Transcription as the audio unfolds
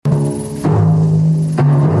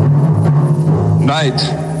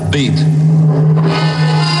Tonight, beat.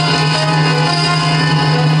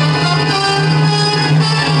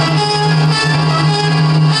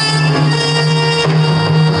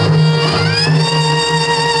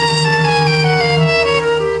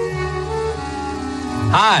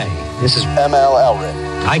 Hi, this is ML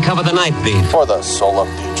Elric I cover the night beat. for the Soul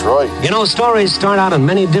of Detroit. You know, stories start out in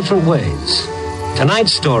many different ways.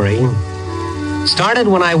 Tonight's story started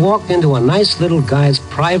when I walked into a nice little guy's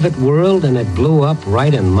private world and it blew up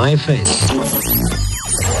right in my face. You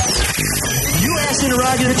asked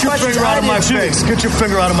interrogative Get your finger out of my face. Get your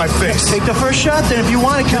finger out of my face. Take the first shot, then, if you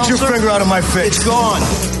want to, Get your counselor. finger out of my face. It's gone.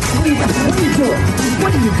 What are you doing? What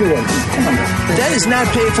are you doing? Come on. That is not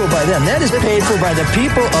paid for by them. That is paid for by the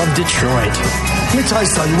people of Detroit. Let me tell you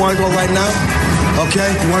something. You want to go right now? Okay?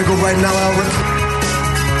 You want to go right now, Elric?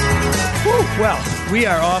 Well, we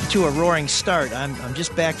are off to a roaring start. I'm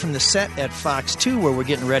just back from the set at Fox 2 where we're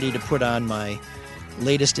getting ready to put on my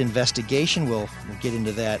latest investigation. We'll get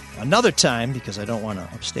into that another time because I don't want to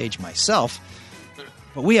upstage myself.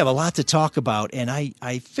 But we have a lot to talk about, and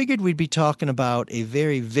I figured we'd be talking about a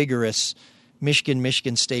very vigorous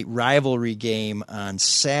Michigan State rivalry game on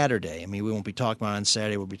Saturday. I mean, we won't be talking about it on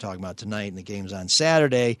Saturday. We'll be talking about it tonight, and the game's on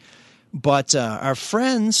Saturday. But our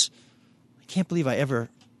friends, I can't believe I ever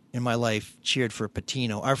in my life cheered for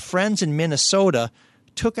Patino. Our friends in Minnesota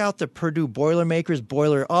took out the Purdue Boilermakers,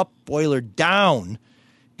 boiler up, boiler down.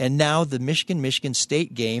 And now the Michigan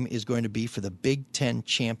State game is going to be for the Big Ten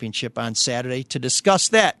Championship on Saturday. To discuss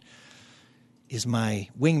that is my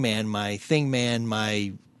wingman, my thing man,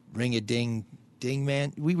 my ring-a-ding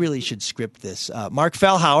man. We really should script this. Mark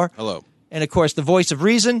Fellhauer. Hello. And, of course, the voice of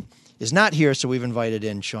reason is not here, so we've invited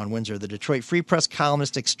in Sean Windsor, the Detroit Free Press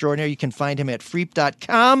columnist extraordinaire. You can find him at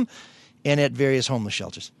freep.com and at various homeless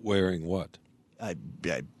shelters. Wearing what?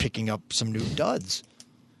 Picking up some new duds.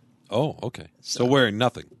 Oh, okay. So wearing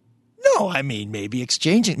nothing. No, I mean, maybe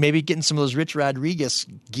exchanging, maybe getting some of those Rich Rodriguez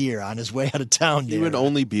gear on his way out of town. He would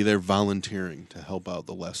only be there volunteering to help out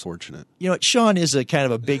the less fortunate. You know, Sean is a kind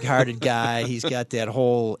of a big-hearted guy. He's got that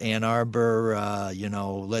whole Ann Arbor, I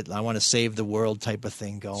want to save the world type of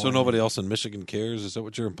thing going. So nobody else in Michigan cares? Is that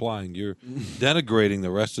what you're implying? You're denigrating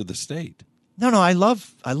the rest of the state. No, I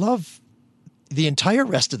love the entire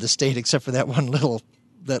rest of the state except for that one little.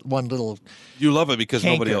 You love it because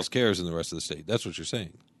nobody Canker. else cares in the rest of the state. That's what you're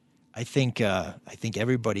saying. I think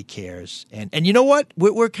everybody cares, and you know what?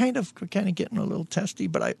 We're kind of getting a little testy,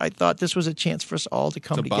 but I thought this was a chance for us all to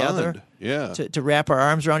come together, bond. Yeah, to wrap our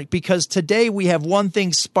arms around it. Because today we have one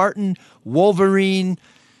thing: Spartan, Wolverine.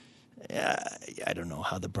 I don't know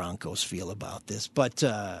how the Broncos feel about this, but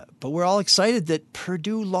we're all excited that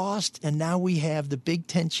Purdue lost, and now we have the Big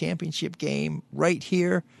Ten championship game right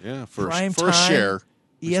here. Yeah, for prime a time, share.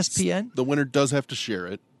 ESPN. The winner does have to share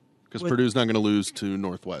it because Purdue's not going to lose to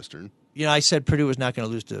Northwestern. You know, I said Purdue was not going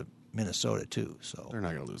to lose to Minnesota too. So They're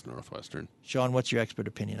not going to lose to Northwestern. Sean, what's your expert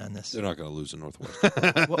opinion on this? They're not going to lose to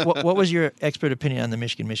Northwestern. what was your expert opinion on the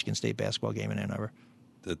Michigan State basketball game in Ann Arbor?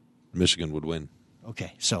 That Michigan would win.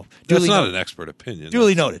 Okay, so That's duly not noted. an expert opinion.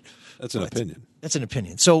 Duly noted. That's an opinion. That's an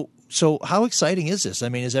opinion. So how exciting is this? I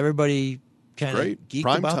mean, is everybody kind of Great. geeked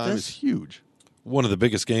Prime about time this? is huge. One of the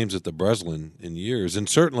biggest games at the Breslin in years. And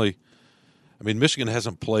certainly, I mean, Michigan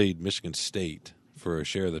hasn't played Michigan State for a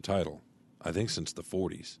share of the title, I think, since the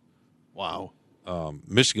 40s. Wow.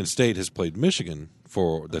 Michigan State has played Michigan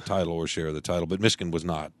for the title or share of the title, but Michigan was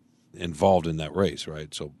not involved in that race,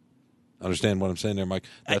 right? So understand what I'm saying there, Mike?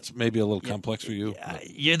 That's maybe a little complex for you.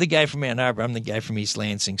 You're the guy from Ann Arbor. I'm the guy from East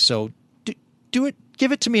Lansing. So do it.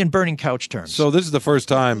 Give it to me in burning couch terms. So this is the first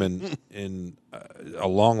time in a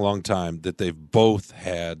long, long time that they've both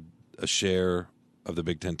had a share of the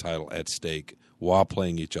Big Ten title at stake while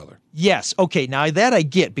playing each other. Yes. Okay. Now that I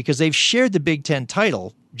get because they've shared the Big Ten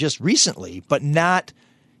title just recently, but not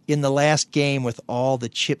in the last game with all the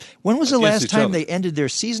chip. When was the Against last each time other. they ended their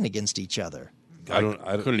season against each other?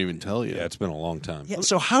 I couldn't even tell you. Yeah, it's been a long time. Yeah.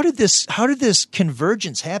 So how did this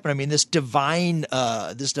convergence happen? I mean, this divine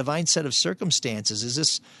set of circumstances. Is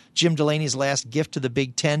this Jim Delaney's last gift to the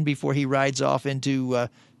Big Ten before he rides off into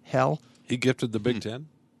hell? He gifted the Big Ten?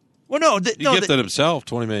 Well, no. He gifted himself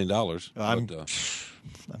 $20 million.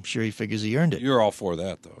 I'm sure he figures he earned it. You're all for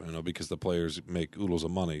that, though, because the players make oodles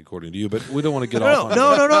of money, according to you. But we don't want to get off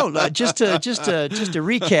on No. Just to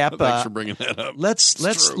recap. Thanks for bringing that up.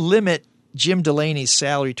 Let's limit Jim Delaney's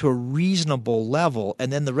salary to a reasonable level,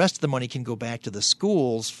 and then the rest of the money can go back to the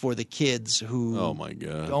schools for the kids who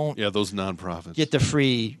don't those nonprofits get the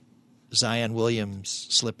free Zion Williams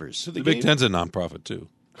slippers. The Big Ten's a nonprofit, too.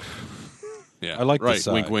 Yeah, I like right. the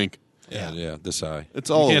side. Wink, wink. Yeah, the sigh. It's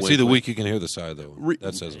all You a can't see the wink-wink. weak, you can hear the sigh, though.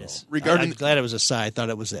 That says it all. Regarding I'm glad it was a sigh. I thought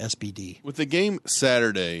it was the SBD. with the game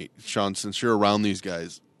Saturday, Sean, since you're around these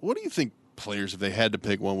guys, what do you think players, if they had to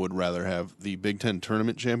pick one, would rather have, the Big Ten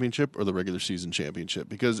tournament championship or the regular season championship?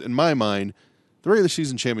 Because in my mind, the regular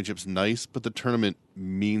season championship's nice, but the tournament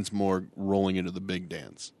means more rolling into the big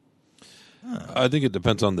dance. I think it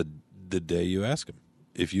depends on the day you ask them.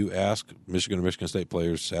 If you ask Michigan or Michigan State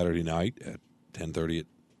players Saturday night at 10:30 at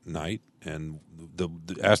night, and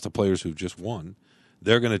ask the players who've just won,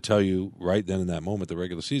 they're going to tell you right then in that moment the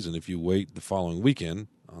regular season. If you wait the following weekend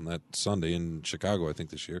on that Sunday in Chicago, I think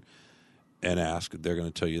this year, and ask, they're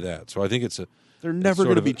going to tell you that. So I think They're never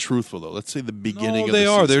going to be truthful, though. Let's say the beginning of the they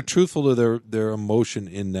season. are. They're truthful to their emotion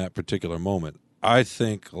in that particular moment. I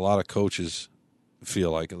think a lot of coaches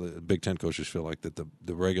feel like, Big Ten coaches feel like that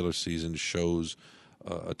the regular season shows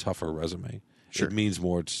a tougher resume. Sure. It means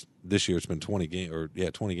more. This year it's been 20 games.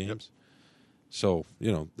 Yep. So, the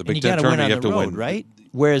And Big you Ten got to win tournament, on you have the to road, win. right?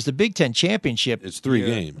 Whereas the Big Ten championship, It's 3 you're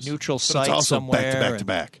games. neutral But site it's also somewhere. back to back to and-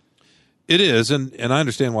 back. It is, and I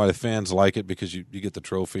understand why the fans like it, because you get the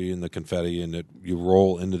trophy and the confetti, and you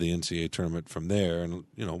roll into the NCAA tournament from there, and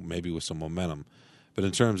maybe with some momentum. But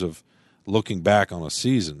in terms of looking back on a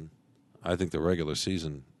season, I think the regular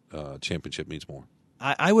season championship means more.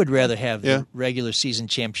 I would rather have Yeah. the regular season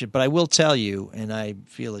championship, but I will tell you, and I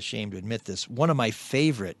feel ashamed to admit this, one of my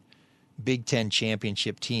favorite Big Ten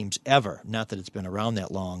championship teams ever, not that it's been around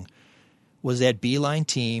that long, was that Beeline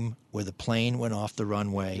team where the plane went off the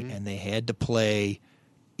runway and they had to play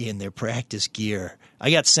in their practice gear. I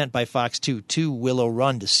got sent by Fox 2 to Willow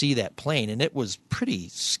Run to see that plane, and it was pretty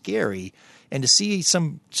scary. And to see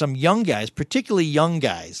some young guys, particularly young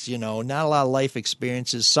guys, not a lot of life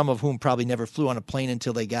experiences, some of whom probably never flew on a plane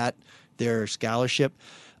until they got their scholarship,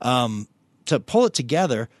 to pull it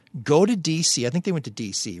together, go to D.C. I think they went to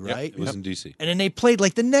D.C., right? It was in D.C. And then they played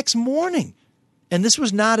like the next morning. And this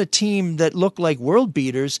was not a team that looked like world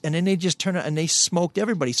beaters, and then they just turned out and they smoked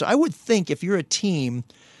everybody. So I would think if you're a team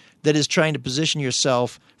that is trying to position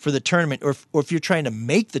yourself for the tournament, or if you're trying to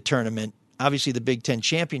make the tournament, obviously the Big Ten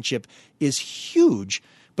championship is huge.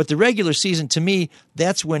 But the regular season, to me,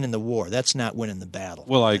 that's winning the war. That's not winning the battle.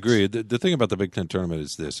 Well, I agree. The thing about the Big Ten tournament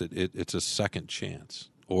is this: it's a second chance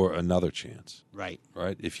or another chance. Right.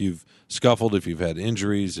 Right. If you've scuffled, if you've had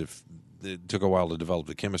injuries, if it took a while to develop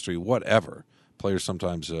the chemistry, whatever. Players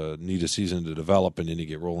sometimes need a season to develop, and then you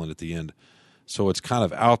get rolling at the end. So it's kind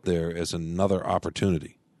of out there as another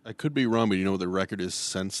opportunity. I could be wrong, but you know what the record is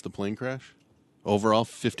since the plane crash? Overall,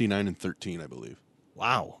 59-13, I believe.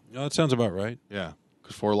 Wow. That sounds about right. Yeah,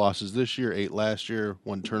 because 4 losses this year, 8 last year,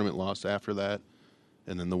 1 tournament loss after that,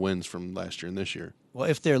 and then the wins from last year and this year. Well,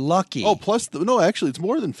 if they're lucky. Oh, plus, actually, it's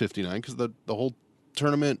more than 59 because the whole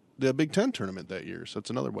tournament, the Big Ten tournament that year. So it's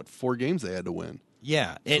another, 4 games they had to win.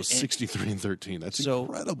 yeah. So 63-13. That's So-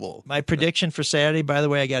 incredible. My prediction for Saturday, by the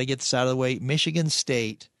way, I got to get this out of the way. Michigan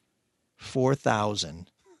State, 4,000.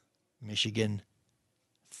 Michigan,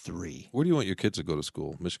 3. Where do you want your kids to go to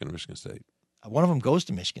school? Michigan or Michigan State? One of them goes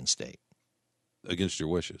to Michigan State. Against your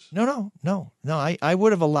wishes. No. I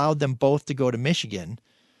would have allowed them both to go to Michigan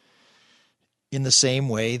in the same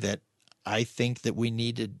way that I think that we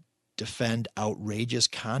need to defend outrageous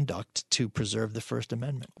conduct to preserve the First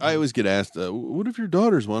Amendment. I always get asked, what if your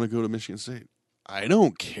daughters want to go to Michigan State? I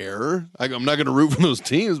don't care. I'm not going to root for those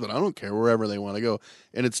teams, but I don't care wherever they want to go.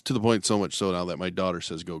 And it's to the point so much so now that my daughter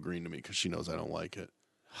says go green to me because she knows I don't like it.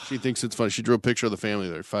 She thinks it's funny. She drew a picture of the family.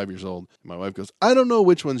 They're 5 years old. And my wife goes, I don't know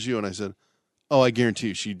which one's you. And I said, oh, I guarantee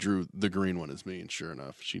you she drew the green one as me. And sure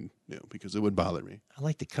enough, she knew because it would bother me. I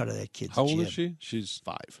like the cut of that kid's How old jib. is she? She's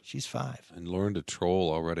 5. She's 5. and learned to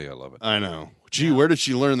troll already. I love it. I know. Gee, where did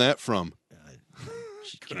she learn that from?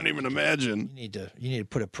 Couldn't even imagine. You need to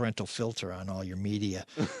put a parental filter on all your media.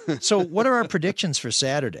 So, what are our predictions for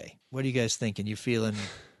Saturday? What are you guys thinking? You feeling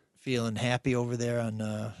happy over there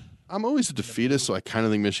on? I'm always a defeatist, so I kind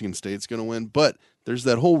of think Michigan State's going to win. But there's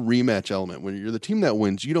that whole rematch element. When you're the team that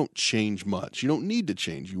wins, you don't change much. You don't need to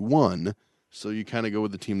change. You won, so you kind of go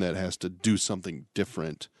with the team that has to do something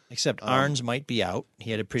different. Except Arns might be out.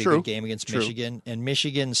 He had a pretty True. good game against True. Michigan. And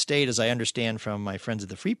Michigan State, as I understand from my friends at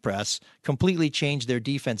the Free Press, completely changed their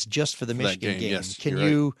defense just for the that Michigan game, game. yes, Can you're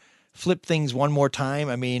you flip things one more time?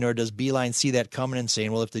 I mean, or does Beeline see that coming and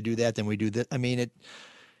saying, well, if they do that, then we do that? I mean,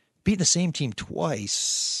 beating the same team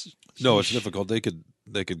twice. No, it's difficult. They could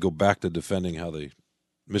go back to defending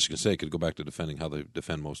Michigan State could go back to defending how they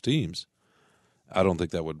defend most teams. I don't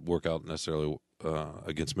think that would work out necessarily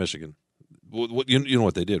against Michigan. You know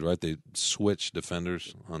what they did, right? They switched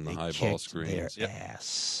defenders on the They high ball kicked screens. their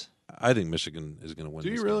ass. I think Michigan is going to win. Do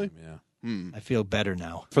this you really? game, yeah. I feel better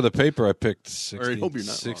now. For the paper, I picked I hope you're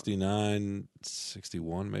not 69,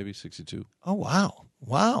 61, maybe 62. Oh,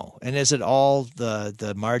 wow. And is it all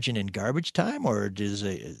the margin in garbage time, or is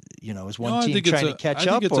one team trying to catch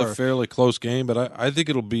up? I think it's a fairly close game, but I think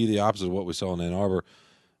it'll be the opposite of what we saw in Ann Arbor,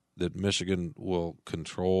 that Michigan will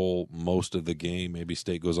control most of the game. Maybe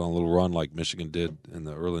State goes on a little run like Michigan did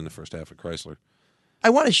early in the first half of Chrysler. I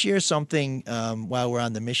want to share something while we're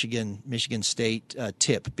on the Michigan State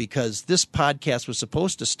tip, because this podcast was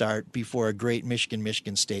supposed to start before a great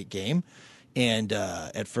Michigan State game, and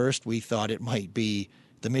at first we thought it might be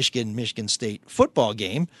the Michigan State football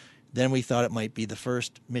game. Then we thought it might be the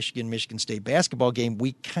first Michigan State basketball game.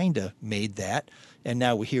 We kind of made that, and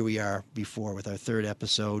now here we are with our third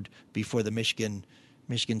episode before the Michigan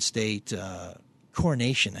State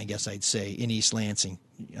coronation, I guess I'd say, in East Lansing,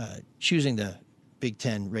 choosing the Big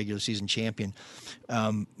Ten regular season champion.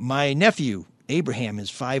 My nephew Abraham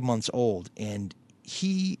is 5 months old, and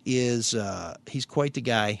he's quite the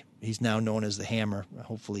guy. He's now known as the Hammer.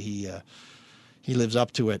 Hopefully he lives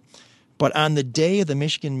up to it. But on the day of the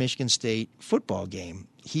Michigan State football game,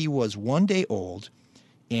 he was 1 day old,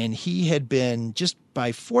 and he had been, just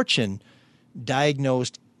by fortune,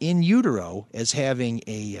 diagnosed in utero as having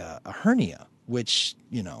a hernia. Which,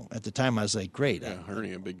 at the time I was like, great. Yeah,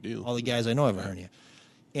 hernia, big deal. All the guys I know have a hernia.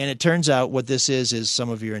 And it turns out what this is some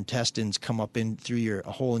of your intestines come up in through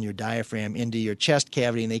a hole in your diaphragm into your chest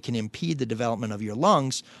cavity, and they can impede the development of your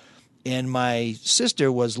lungs. And my sister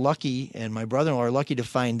was lucky, and my brother-in-law were lucky to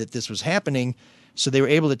find that this was happening. So they were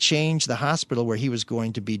able to change the hospital where he was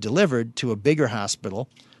going to be delivered to a bigger hospital.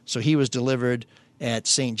 So he was delivered at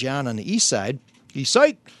St. John on the east side.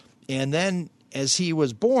 And then as he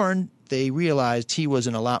was born, they realized he was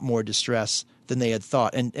in a lot more distress than they had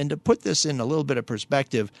thought. And to put this in a little bit of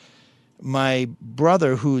perspective, my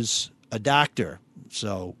brother, who's a doctor,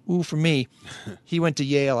 so for me, he went to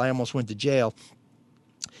Yale. I almost went to jail.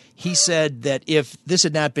 He said that if this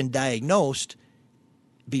had not been diagnosed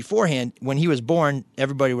beforehand, when he was born,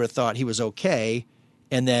 everybody would have thought he was okay,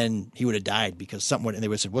 and then he would have died because and they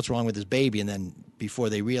would have said, what's wrong with this baby? And then before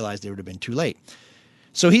they realized, it would have been too late.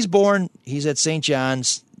 So he's born. He's at St.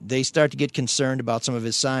 John's. They start to get concerned about some of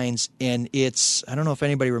his signs, and I don't know if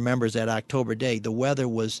anybody remembers that October day. The weather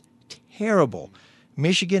was terrible.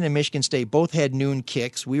 Michigan and Michigan State both had noon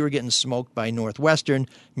kicks. We were getting smoked by Northwestern.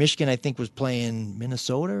 Michigan, I think, was playing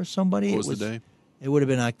Minnesota or somebody. What was the day? It would have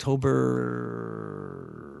been October,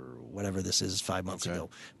 whatever this is, 5 months ago.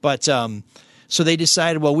 But so they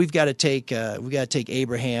decided, well, we've got to take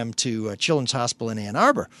Abraham to Children's Hospital in Ann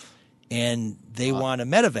Arbor. And they want to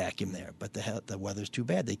medevac him there, but the weather's too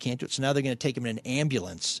bad. They can't do it. So now they're going to take him in an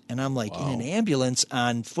ambulance. And I'm like, in an ambulance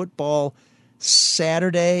on football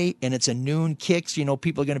Saturday, and it's a noon kicks.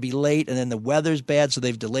 People are going to be late, and then the weather's bad, so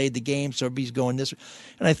they've delayed the game, so everybody's going this.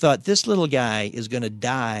 And I thought, this little guy is going to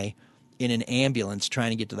die in an ambulance trying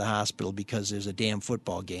to get to the hospital because there's a damn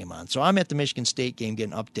football game on. So I'm at the Michigan State game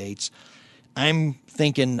getting updates. I'm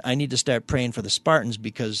thinking I need to start praying for the Spartans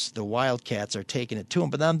because the Wildcats are taking it to them.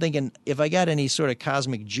 But then I'm thinking, if I got any sort of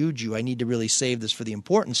cosmic juju, I need to really save this for the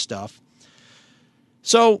important stuff.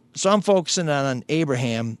 So I'm focusing on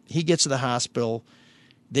Abraham. He gets to the hospital.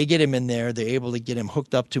 They get him in there. They're able to get him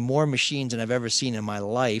hooked up to more machines than I've ever seen in my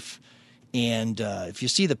life. And if you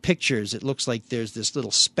see the pictures, it looks like there's this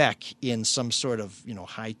little speck in some sort of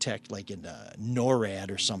high-tech, like in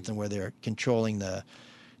NORAD or something, where they're controlling the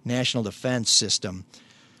National Defense System.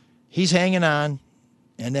 He's hanging on,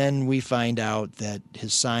 and then we find out that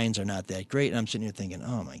his signs are not that great. And I'm sitting here thinking,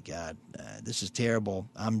 oh my God, this is terrible.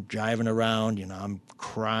 I'm driving around, I'm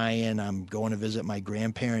crying. I'm going to visit my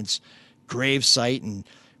grandparents' gravesite and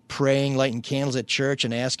praying, lighting candles at church,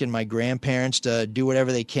 and asking my grandparents to do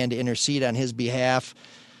whatever they can to intercede on his behalf.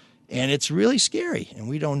 And it's really scary, and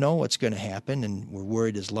we don't know what's going to happen, and we're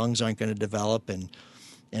worried his lungs aren't going to develop, and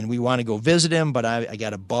we want to go visit him, but I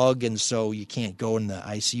got a bug, and so you can't go in the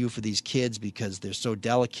ICU for these kids because they're so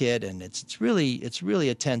delicate, and it's really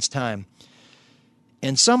a tense time.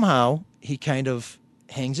 And somehow he kind of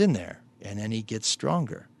hangs in there, and then he gets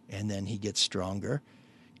stronger, and then he gets stronger,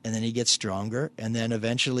 and then he gets stronger, and then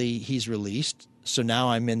eventually he's released. So now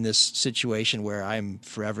I'm in this situation where I'm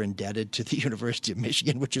forever indebted to the University of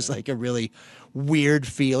Michigan, which is like a really weird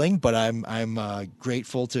feeling, but I'm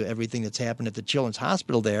grateful to everything that's happened at the Children's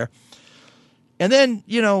Hospital there. And then,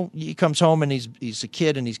 he comes home and he's a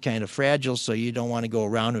kid and he's kind of fragile, so you don't want to go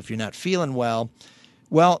around him if you're not feeling well.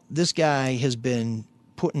 Well, this guy has been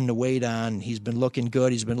putting the weight on. He's been looking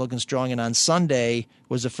good. He's been looking strong. And on Sunday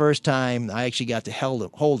was the first time I actually got to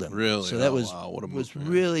hold him. Really? So that was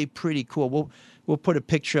really pretty cool. We'll put a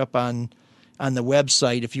picture up on on the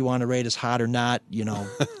website if you want to rate us hot or not.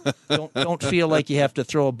 Don't feel like you have to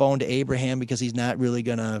throw a bone to Abraham because he's not really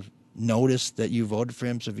going to notice that you voted for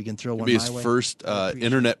him. So if you can throw one Be my his way. first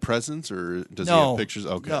internet presence, or does he have pictures?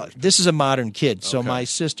 Okay. No, this is a modern kid. So Okay. my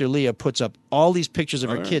sister Leah puts up all these pictures of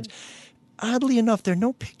her kids. Oddly enough, there are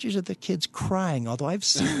no pictures of the kids crying, although I've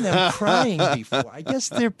seen them crying before. I guess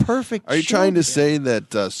they're perfect. Are you trying to children. say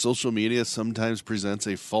that social media sometimes presents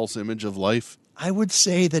a false image of life? I would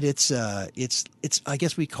say that it's I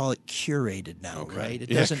guess we call it curated now, Okay. right? It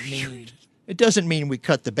Yeah, doesn't mean we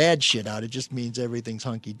cut the bad shit out. It just means everything's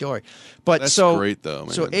hunky dory. But That's so great, though,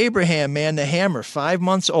 man. So Abraham, man, the hammer, 5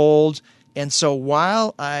 months old. And so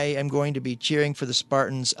while I am going to be cheering for the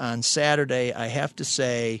Spartans on Saturday, I have to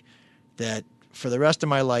say that for the rest of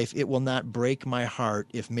my life, it will not break my heart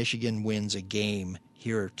if Michigan wins a game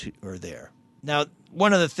here or there. Now,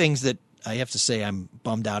 one of the things that I have to say I'm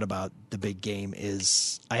bummed out about the big game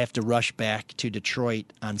is I have to rush back to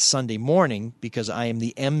Detroit on Sunday morning because I am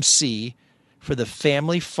the MC for the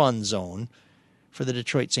Family Fun Zone for the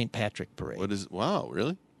Detroit St. Patrick Parade. Wow,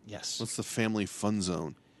 really? Yes. What's the Family Fun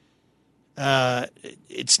Zone?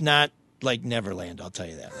 It's not like Neverland, I'll tell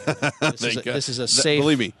you that. This is a safe.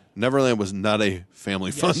 Believe me, Neverland was not a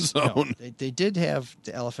family fun zone. No, they did have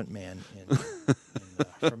the Elephant Man in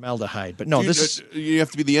formaldehyde, but no, you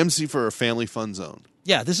have to be the MC for a family fun zone.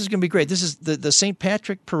 Yeah, this is going to be great. This is the St.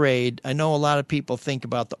 Patrick Parade. I know a lot of people think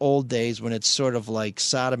about the old days when it's sort of like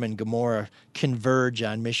Sodom and Gomorrah converge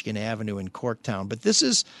on Michigan Avenue in Corktown, but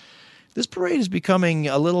this parade is becoming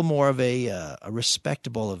a little more of a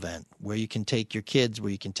respectable event where you can take your kids,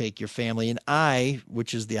 where you can take your family, and I,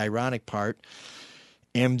 which is the ironic part,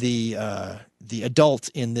 am the adult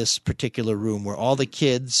in this particular room where all the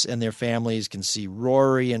kids and their families can see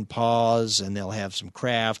Rory and Paws, and they'll have some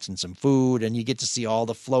crafts and some food, and you get to see all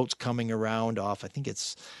the floats coming around off. I think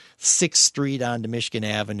it's 6th Street onto Michigan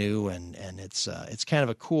Avenue, and it's kind of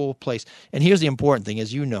a cool place. And here's the important thing,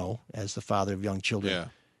 as you know, as the father of young children. Yeah.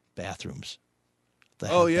 Bathrooms.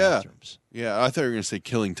 Oh, yeah. Bathrooms. Yeah, I thought you were going to say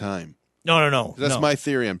killing time. No. That's no. my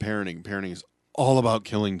theory on parenting. Parenting is all about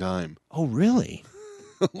killing time. Oh, really?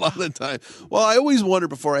 A lot of the time. Well, I always wondered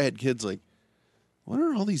before I had kids, like, what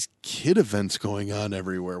are all these kid events going on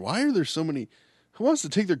everywhere? Why are there so many? Who wants to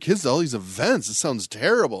take their kids to all these events? It sounds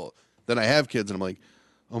terrible. Then I have kids, and I'm like,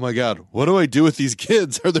 oh, my God, what do I do with these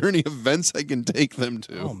kids? Are there any events I can take them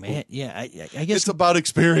to? Oh, man. Yeah, I guess It's about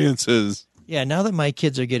experiences. Yeah, now that my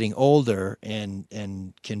kids are getting older and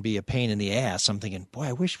can be a pain in the ass, I'm thinking, boy,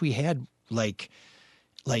 I wish we had like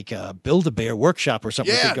a Build-A-Bear workshop or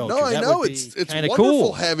something we Yeah, could go no, to. I That know. would be It's kinda wonderful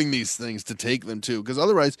cool. having these things to take them to, because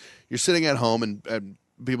otherwise you're sitting at home and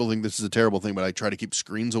people think this is a terrible thing, but I try to keep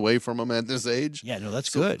screens away from them at this age. Yeah, no,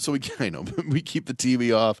 that's So- good. So I know we keep the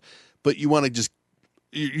TV off, but you want to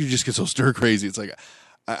you just get so stir crazy. It's like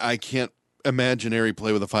I can't imaginary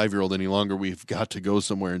play with a 5-year-old any longer. We've got to go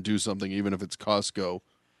somewhere and do something, even if it's Costco.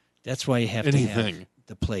 That's why you have to Anything. have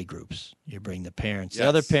the play groups. You bring the parents, the Yes.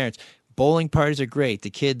 other parents. Bowling parties are great. The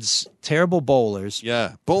kids, terrible bowlers,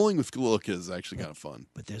 Yeah, bowling with little kids is actually kind of fun.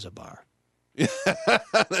 but there's a bar.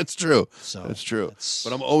 That's true. So That's true. that's-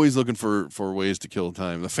 But I'm always looking for ways to kill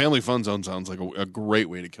time. The Family Fun Zone sounds like a great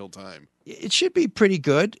way to kill time. It should be pretty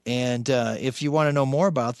good. And if you want to know more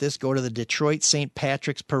about this, go to the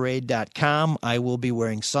DetroitSt.PatricksParade.com. I will be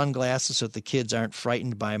wearing sunglasses so that the kids aren't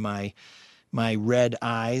frightened by my red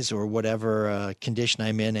eyes or whatever condition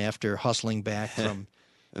I'm in after hustling back from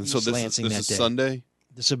And so East this Lansing is that day. Sunday?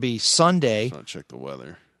 This will be Sunday. Let's not check the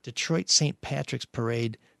weather.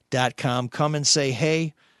 DetroitSt.PatricksParade.com. Come and say,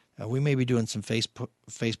 hey, we may be doing some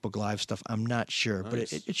Facebook Live stuff. I'm not sure, but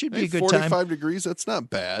Nice. it should be Hey, a good 45 time. degrees, that's not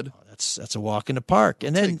bad. That's a walk in the park.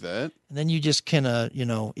 And then Take that. And then you just can,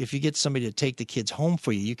 if you get somebody to take the kids home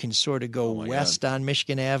for you can sort of go Oh, my west on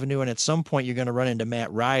Michigan Avenue, and at some point you're going to run into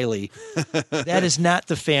Matt Riley. That is not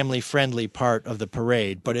the family-friendly part of the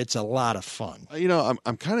parade, but it's a lot of fun.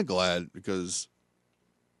 I'm kind of glad because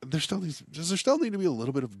does there still need to be a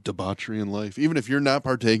little bit of debauchery in life? Even if you're not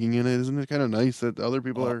partaking in it, isn't it kind of nice that other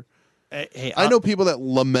people are? Hey, I know people that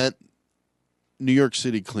lament New York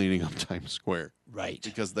City cleaning up Times Square. Right.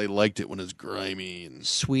 Because they liked it when it's grimy and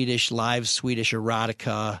Live Swedish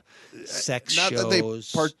erotica, sex not shows. that they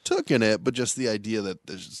partook in it, but just the idea that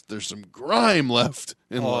there's some grime left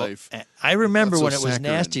in life. I remember Not so when it was saccharine.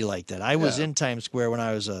 nasty like that. I was Yeah. in Times Square when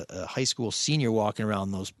I was a high school senior walking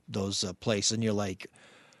around those places, and you're like,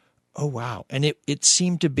 oh, wow. And it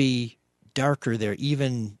seemed to be darker there,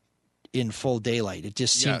 even in full daylight. It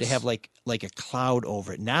just seemed to Yes. have like a cloud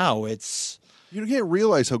over it. Now it's... You can't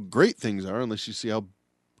realize how great things are unless you see how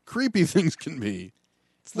creepy things can be.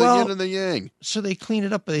 It's the Well- yin and the yang. So they clean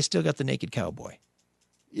it up, but they still got the naked cowboy.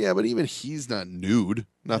 Yeah, but even he's not nude.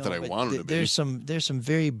 Not that I But want him to be. there's some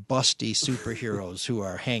very busty superheroes who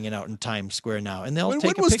are hanging out in Times Square now, and they'll When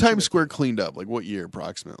take a was picture Times with Square cleaned up? Like what year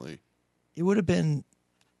approximately? It would have been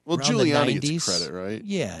Well, around the Giuliani 90s. gets credit, right?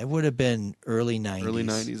 Yeah, it would have been early 90s. Early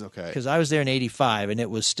 90s, okay. Because I was there in 85, and it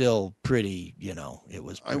was still pretty, it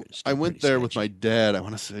was I went there with my dad, I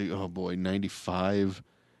want to say, 95.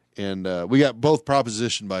 And we got both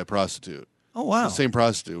propositioned by a prostitute. Oh, wow. The same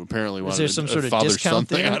prostitute apparently Was wanted there some sort of father-son discount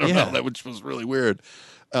thing. there? I don't Yeah. know, which was really weird.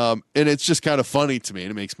 And it's just kind of funny to me,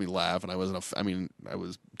 and it makes me laugh. And I was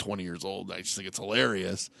 20 years old. And I just think it's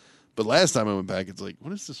hilarious. But last time I went back, it's like,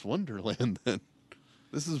 what is this Wonderland then?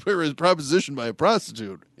 This is where it's propositioned by a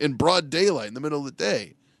prostitute in broad daylight in the middle of the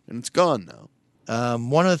day, and it's gone now.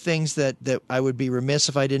 One of the things that I would be remiss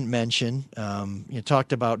if I didn't mention, you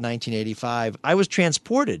talked about 1985. I was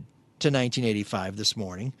transported to 1985 this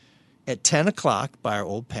morning at 10 o'clock by our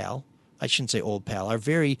old pal. I shouldn't say old pal, our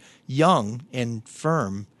very young and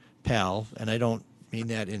firm pal, and I don't mean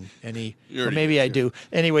that in any, or maybe I do.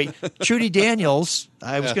 Anyway, Trudy Daniels,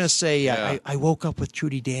 I was going to say I woke up with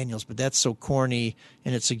Trudy Daniels, but that's so corny,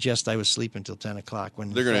 and it suggests I was sleeping until 10 o'clock.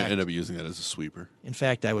 When They're going to end up using that as a sweeper. In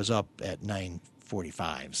fact, I was up at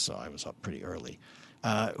 9:45, so I was up pretty early.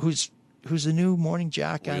 Who's the new morning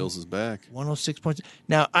jock? Wheels is back. 106 points.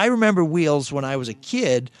 Now, I remember Wheels when I was a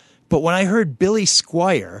kid, but when I heard Billy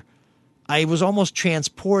Squire, I was almost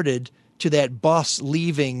transported to that bus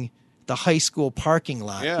leaving the high school parking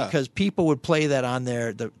lot because people would play that on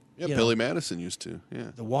there. Billy Madison used to.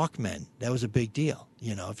 Yeah, the Walkman. That was a big deal.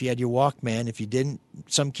 If you had your Walkman, if you didn't,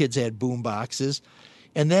 some kids had boom boxes.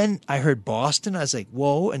 And then I heard Boston. I was like,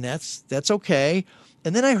 whoa, and that's okay.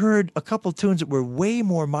 And then I heard a couple tunes that were way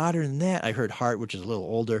more modern than that. I heard Heart, which is a little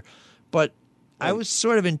older. But I was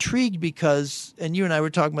sort of intrigued because, and you and I were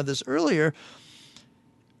talking about this earlier,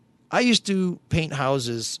 I used to paint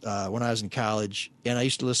houses when I was in college, and I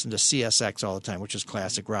used to listen to CSX all the time, which is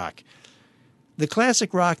classic rock. The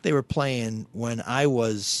classic rock they were playing when I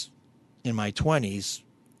was in my 20s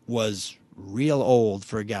was real old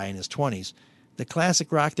for a guy in his 20s. The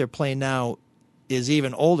classic rock they're playing now is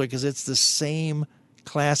even older because it's the same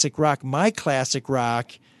classic rock. My classic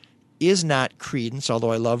rock is not Creedence,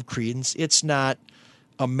 although I love Creedence. It's not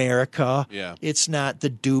America. Yeah. It's not the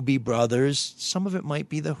Doobie Brothers. Some of it might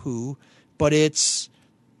be the Who, but it's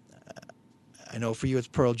I know for you it's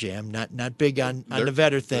Pearl Jam. Not big on the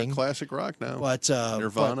Vedder thing. They're classic rock now. But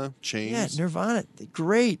Nirvana, Chains. Yeah, Nirvana,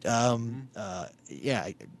 great. I'd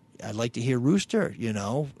like to hear Rooster.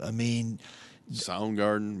 I mean,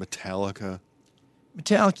 Soundgarden, Metallica.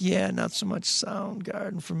 Metallica, not so much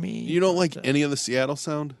Soundgarden for me. You don't like any of the Seattle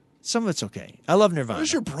sound? Some of it's okay. I love Nirvana. What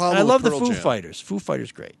is your problem I with love Pearl the Foo Jam? Fighters. Foo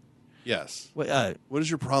Fighters, great. Yes. What is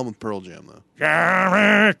your problem with Pearl Jam,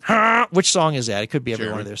 though? Which song is that? It could be every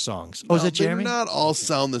Jeremy. one of their songs. Oh, is that Jeremy? They do not all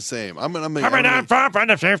sound the same.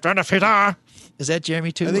 Is that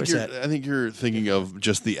Jeremy too? I or think is that? I think you're thinking of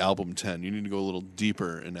just the album 10. You need to go a little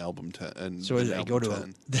deeper in album 10. And So is in it album go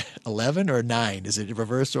 10. to 11 or 9? Is it in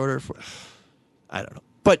reverse order? I don't know.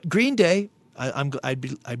 But Green Day, I'd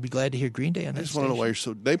be glad to hear Green Day on that I just want to know why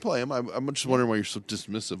station. you're so. They play them. I'm just wondering why you're so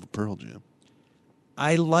dismissive of Pearl Jam.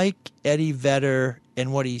 I like Eddie Vedder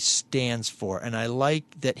and what he stands for, and I like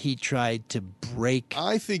that he tried to break.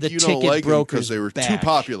 I think the you don't ticket like them broker's because they were too back.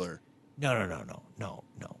 popular. No.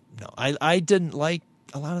 I didn't like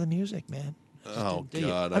a lot of the music, man. I just Oh, didn't dig it.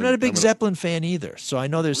 God. I'm not a big I'm gonna- Zeppelin fan either, so I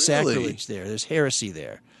know there's Really? sacrilege there. There's heresy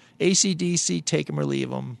there. AC/DC, take them or leave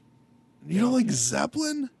them. You don't like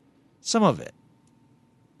Zeppelin? Some of it.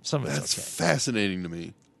 Some of That's it's okay. fascinating to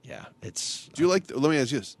me. Yeah, it's. Do you like? Let me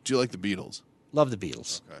ask you this: do you like the Beatles? Love the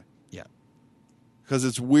Beatles. Okay. Yeah. Because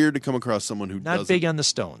it's weird to come across someone who Not doesn't. big on the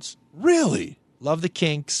Stones. Really? Love the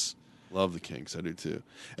Kinks. Love the Kinks. I do too.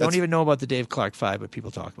 Don't even know about the Dave Clark 5, but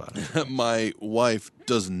people talk about it. My wife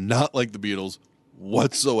does not like the Beatles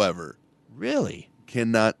whatsoever. Really?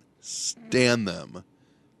 Cannot stand them.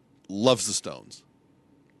 Loves the Stones.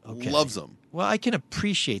 Okay. Loves them. Well, I can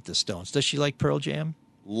appreciate the Stones. Does she like Pearl Jam?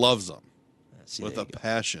 Loves them. See, with there a you go.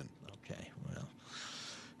 passion. Okay, well,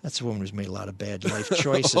 that's a woman who's made a lot of bad life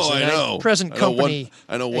choices. Oh, I and know. Present I know company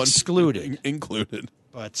I know one excluded. included.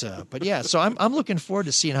 But yeah, so I'm looking forward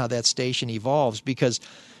to seeing how that station evolves because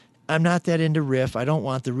I'm not that into riff. I don't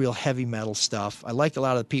want the real heavy metal stuff. I like a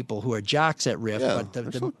lot of the people who are jocks at riff, Yeah, but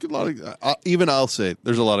there's a lot of, even I'll say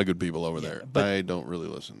there's a lot of good people over there. but- I don't really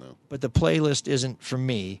listen though. but the playlist isn't for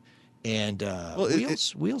me. And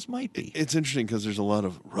it- Wheels might be. It's interesting because there's a lot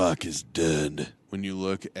of rock is dead when you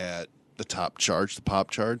look at the top charts, the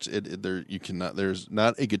pop charts. There's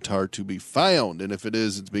not a guitar to be found, and if it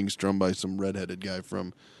is, it's being strummed by some redheaded guy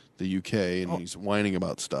from the UK, and he's whining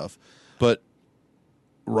about stuff. But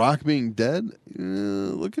rock being dead,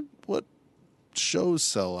 look at what shows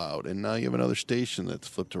sell out, and now you have another station that's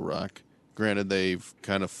flipped to rock. Granted, they've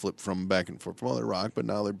kind of flipped from back and forth from other rock, but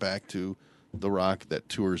now they're back to the rock that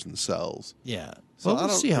tours and sells. Yeah. So Well, I we'll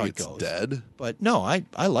don't see think how it it's goes. dead. But no,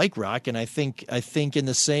 I like rock, and I think in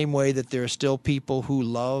the same way that there are still people who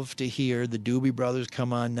love to hear the Doobie Brothers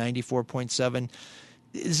come on 94.7.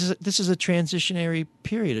 This is a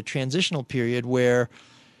transitional period where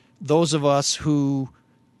those of us who,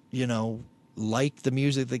 like the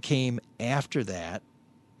music that came after that,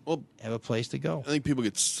 have a place to go. I think people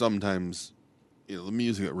get sometimes, the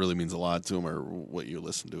music that really means a lot to them are what you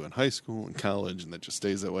listen to in high school and college, and that just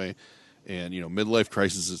stays that way. And, midlife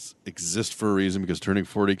crises exist for a reason, because turning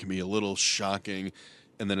 40 can be a little shocking.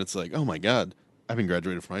 And then it's like, oh, my God, I've been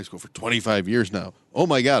graduated from high school for 25 years now. Oh,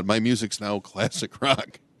 my God, my music's now classic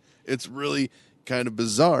rock. It's really kind of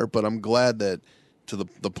bizarre, but I'm glad that, to the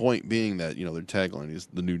point being that, their tagline is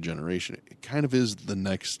the new generation. It kind of is the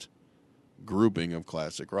next grouping of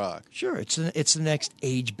classic rock. Sure, it's the next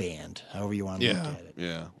age band, however you want to look at it.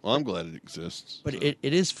 Yeah. Well, I'm glad it exists. But it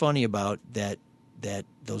is funny about that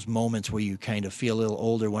those moments where you kind of feel a little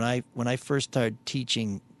older. When I first started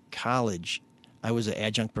teaching college, I was an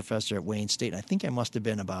adjunct professor at Wayne State, and I think I must have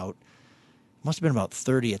been about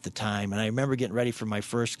 30 at the time. And I remember getting ready for my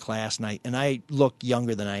first class, and I look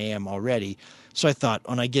younger than I am already. So I thought,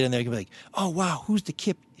 when I get in there, I could be like, oh, wow, who's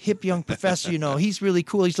the hip young professor? He's really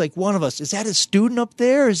cool. He's like one of us. Is that a student up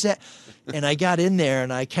there? Is that? And I got in there,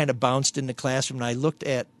 and I kind of bounced in the classroom, and I looked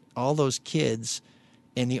at all those kids,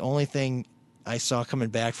 and the only thing I saw coming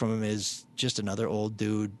back from him is just another old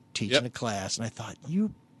dude teaching a class. And I thought,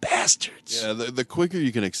 you bastards. Yeah, the quicker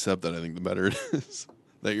you can accept that, I think the better it is.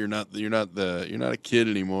 That you're not a kid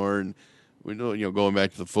anymore. And we know, going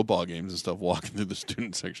back to the football games and stuff, walking through the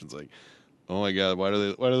student sections, like, oh my God, why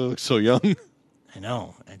do they look so young? I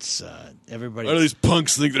know. It's everybody. Why do these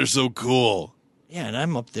punks think they're so cool? Yeah, and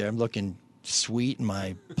I'm up there. I'm looking sweet in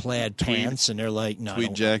my plaid pants, and they're like, no,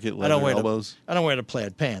 tweed jacket, I don't leather wear elbows. I don't wear the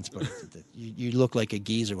plaid pants, but you look like a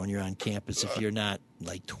geezer when you're on campus if you're not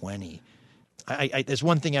like 20. There's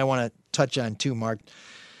one thing I want to touch on too, Mark.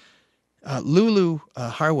 Lulu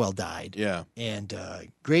Harwell died. Yeah. And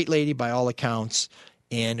great lady by all accounts.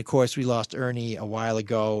 And, of course, we lost Ernie a while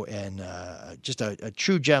ago, and just a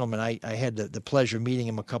true gentleman. I had the pleasure of meeting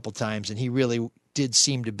him a couple times, and he really did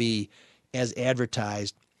seem to be as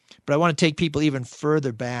advertised. But I want to take people even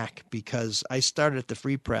further back, because I started at the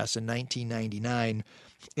Free Press in 1999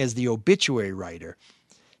 as the obituary writer.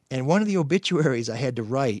 And one of the obituaries I had to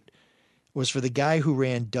write was for the guy who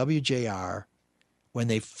ran WJR when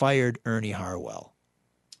they fired Ernie Harwell.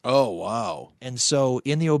 Oh, wow. And so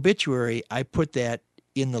in the obituary, I put that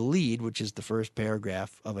in the lead, which is the first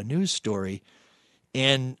paragraph of a news story.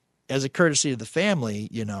 And as a courtesy to the family,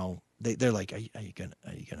 they're like, are you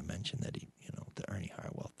gonna mention that he, the Ernie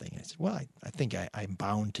Harwell thing? And I said, well, I think I'm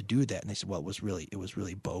bound to do that. And they said, well, it was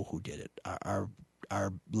really Bo who did it. Our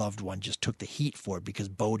loved one just took the heat for it, because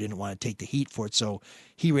Bo didn't want to take the heat for it. So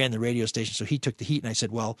he ran the radio station, so he took the heat. And I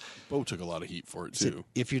said, well, Bo took a lot of heat for it said, too.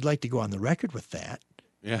 if you'd like to go on the record with that,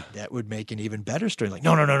 yeah, that would make an even better story. Like,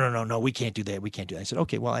 no, we can't do that. We can't do that. I said,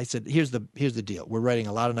 okay, well, here's the deal. We're writing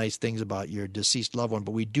a lot of nice things about your deceased loved one,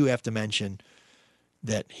 but we do have to mention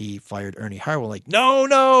that he fired Ernie Harwell. Like,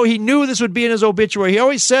 no, he knew this would be in his obituary. He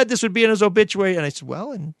always said this would be in his obituary. And I said,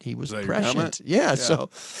 well, and he was prescient. Yeah. So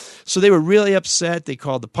they were really upset. They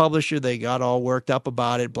called the publisher. They got all worked up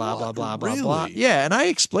about it, blah, blah, blah, blah, blah. Yeah. And I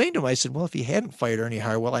explained to him, I said, well, if he hadn't fired Ernie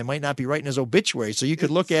Harwell, I might not be writing his obituary. So you could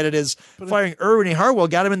look at it as firing Ernie Harwell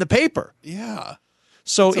got him in the paper. Yeah.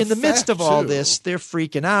 So It's a in the midst of all fact, this, they're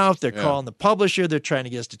freaking out. They're calling the publisher. They're trying to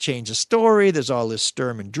get us to change the story. There's all this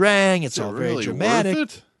Sturm and Drang. It's all very really dramatic.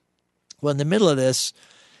 worth it? Well, in the middle of this,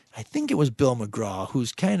 I think it was Bill McGraw,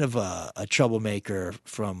 who's kind of a troublemaker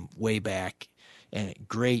from way back, and a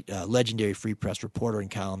great legendary Free Press reporter and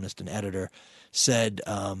columnist and editor, said,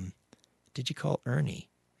 did you call Ernie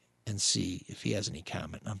and see if he has any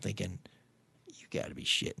comment? And I'm thinking, you got to be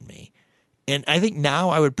shitting me. And I think now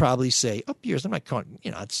I would probably say, up yours. I'm not calling,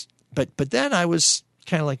 it's, but then I was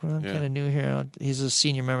kind of like, well, I'm kind of new here. He's a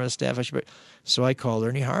senior member of the staff. So I called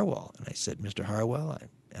Ernie Harwell, and I said, Mr. Harwell,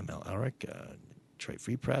 I'm ML Elric, Detroit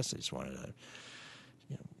Free Press. I just wanted to,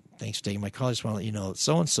 thanks for taking my call. I just want to let you know that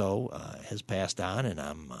so-and-so has passed on, and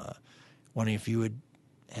I'm wondering if you would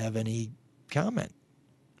have any comment.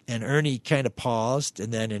 And Ernie kind of paused,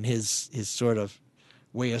 and then in his sort of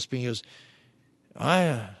way of speaking, he goes,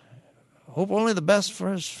 hope only the best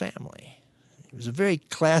for his family. It was a very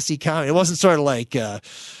classy comment. It wasn't sort of like,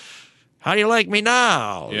 how do you like me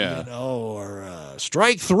now? Yeah. You know, or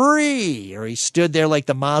strike three. Or he stood there like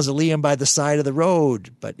the mausoleum by the side of the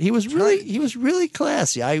road. But he was really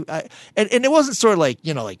classy. And it wasn't sort of like,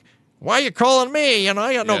 you know, like, why are you calling me? You know,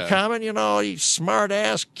 I got no comment. You know, you smart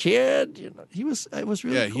ass kid. You know, it was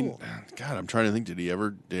really cool. God, I'm trying to think. Did he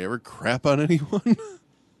ever crap on anyone?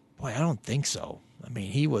 Boy, I don't think so. I mean,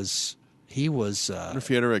 he was. I wonder if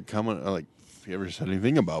he ever had comment, like, if he ever said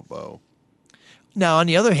anything about Bo. Now, on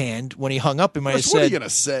the other hand, when he hung up, he might have said, what are you going to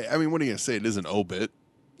say? I mean, what are you going to say? It is an obit.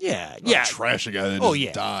 Yeah. Trash a guy that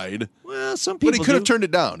just died. Well, some people But he could have turned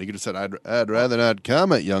it down. He could have said, I'd rather not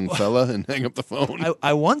comment, young fella, and hang up the phone.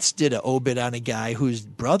 I once did an obit on a guy whose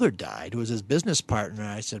brother died, who was his business partner.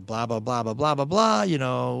 I said, blah, blah, blah, blah, blah, blah, blah,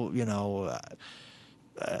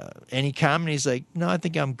 any comment? He's like, no, I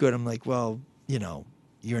think I'm good. I'm like, well, you know,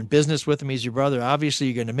 you're in business with him. He's your brother. Obviously,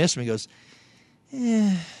 you're going to miss him. He goes,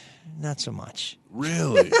 not so much.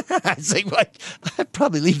 Really? I was like, I'd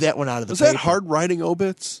probably leave that one out of the Was paper. that hard writing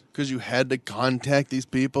obits? Because you had to contact these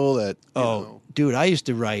people that, dude, I used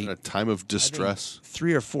to write in a time of distress.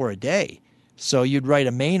 3 or 4 a day. So you'd write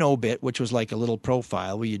a main obit, which was like a little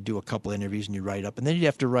profile where you'd do a couple interviews and you'd write up. And then you'd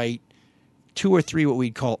have to write 2 or 3 what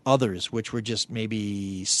we'd call others, which were just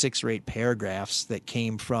maybe 6 or 8 paragraphs that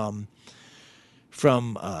came from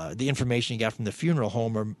the information you got from the funeral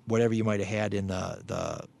home or whatever you might have had in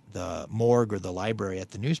the morgue or the library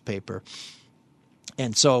at the newspaper.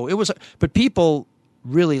 And so it was, but people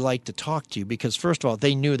really liked to talk to you because, first of all,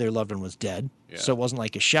 they knew their loved one was dead. Yeah. So it wasn't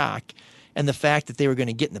like a shock. And the fact that they were going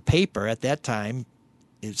to get in the paper at that time,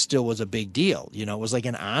 it still was a big deal. You know, it was like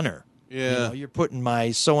an honor. Yeah. You know, you're putting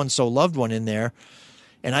my so-and-so loved one in there.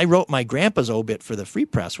 And I wrote my grandpa's obit for the Free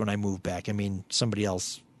Press when I moved back. I mean, somebody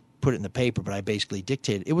else put it in the paper, but I basically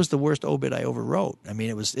dictated. It was the worst obit I ever wrote. I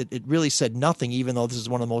mean, it really said nothing, even though this is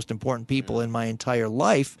one of the most important people in my entire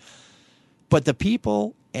life. But the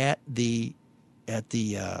people at the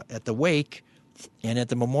wake and at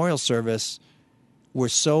the memorial service were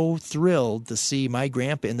so thrilled to see my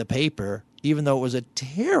grandpa in the paper, even though it was a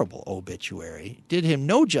terrible obituary, did him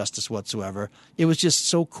no justice whatsoever. It was just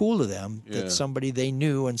so cool to them that somebody they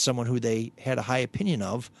knew and someone who they had a high opinion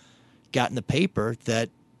of got in the paper that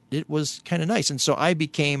it was kind of nice. And so I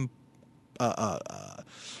became part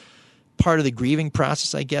of the grieving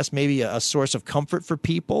process, I guess, maybe a source of comfort for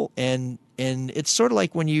people. And it's sort of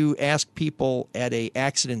like when you ask people at a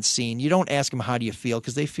accident scene, you don't ask them, how do you feel?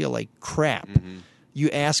 Because they feel like crap. Mm-hmm. You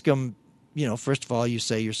ask them, you know, first of all, you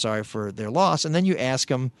say you're sorry for their loss. And then you ask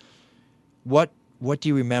them, what do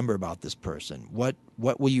you remember about this person? What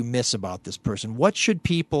will you miss about this person? What should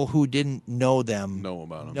people who didn't know them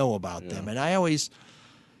know about them? And I always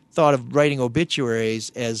thought of writing obituaries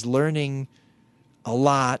as learning a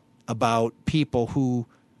lot about people who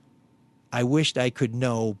I wished I could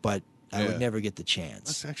know, but I would never get the chance.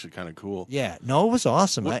 That's actually kind of cool. Yeah. No, it was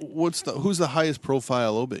awesome. Who's the highest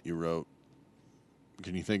profile obit you wrote?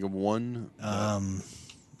 Can you think of one?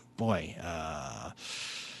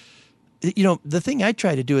 You know, the thing I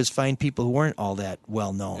try to do is find people who weren't all that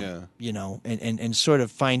well known, you know, and sort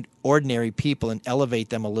of find ordinary people and elevate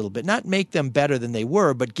them a little bit. Not make them better than they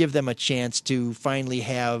were, but give them a chance to finally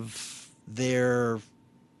have their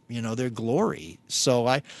glory. So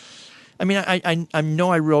I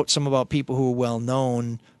know I wrote some about people who were well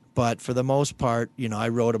known, but for the most part, you know, I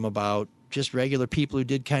wrote them about just regular people who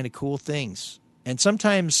did kind of cool things. And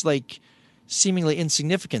sometimes like seemingly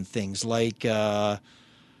insignificant things like the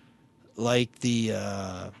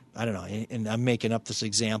I don't know, and I'm making up this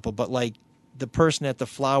example, but like the person at the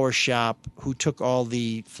flower shop who took all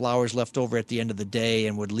the flowers left over at the end of the day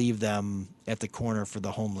and would leave them at the corner for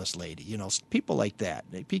the homeless lady, you know, people like that,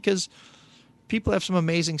 because people have some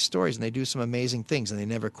amazing stories and they do some amazing things and they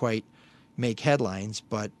never quite make headlines,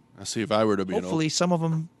 but I see if I were to be hopefully some of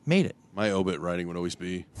them made it. My obit writing would always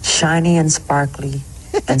be shiny and sparkly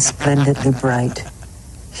and splendidly bright.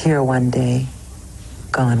 Here one day,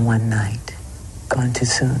 gone one night, gone too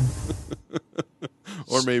soon.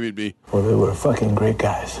 Or maybe it'd be, well, they were fucking great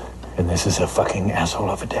guys, and this is a fucking asshole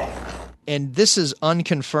of a day. And this is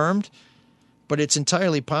unconfirmed, but it's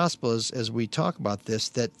entirely possible as we talk about this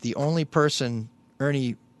that the only person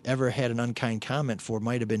Ernie ever had an unkind comment for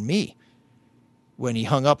might have been me when he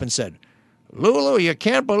hung up and said, Lulu, you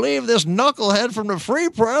can't believe this knucklehead from the Free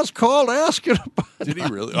Press called asking about... Did he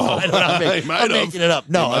really? Oh, I don't know. I'm making it up.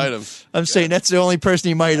 No, I'm saying that's the only person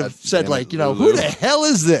he might have said, like, you know, Lulu. who the hell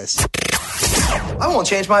is this? I won't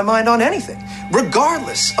change my mind on anything,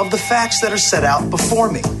 regardless of the facts that are set out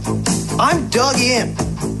before me. I'm dug in.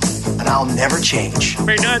 and I'll never change.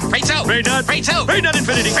 Freight nut. Freight out. Freight nut. Freight out. Freight nut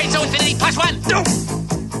infinity. Freight out infinity plus one. No.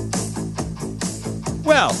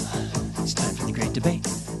 Well, it's time for the great debate.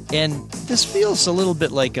 And this feels a little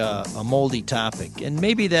bit like a moldy topic. And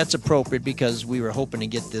maybe that's appropriate because we were hoping to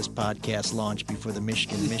get this podcast launched before the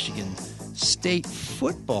Michigan State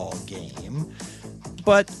football game.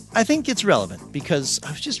 But I think it's relevant because I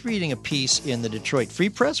was just reading a piece in the Detroit Free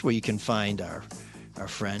Press where you can find our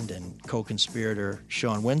friend and co-conspirator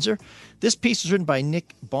Sean Windsor. This piece was written by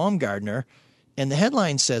Nick Baumgardner, and the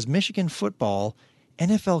headline says, Michigan football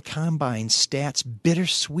NFL Combine stats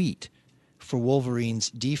bittersweet for Wolverines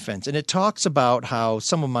defense. And it talks about how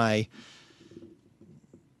some of my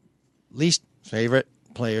least favorite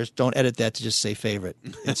players, don't edit that to just say favorite,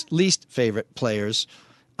 it's least favorite players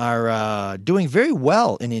are doing very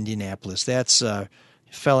well in Indianapolis. That's a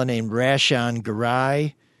fella named Rashan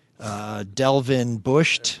Garai, Delvin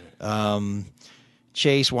Bush,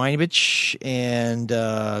 Chase Winovich,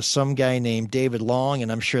 and some guy named David Long,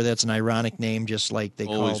 and I'm sure that's an ironic name, just like they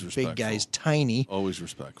call big guys tiny. Always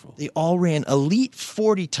respectful. They all ran elite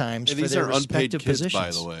 40 times for their unpaid respective kids, positions. by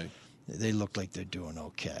the way. They look like they're doing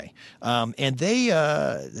okay. And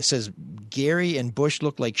it says Gary and Bush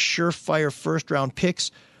look like surefire first-round picks.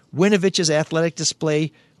 Winovich's athletic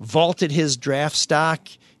display vaulted his draft stock,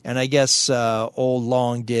 and I guess old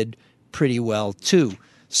Long did pretty well too.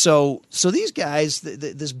 So these guys,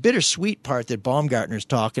 this bittersweet part that Baumgartner's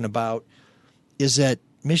talking about is that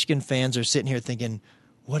Michigan fans are sitting here thinking,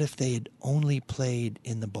 what if they had only played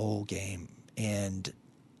in the bowl game? And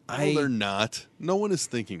No, they're not. No one is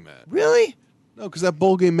thinking that. Really? No, because that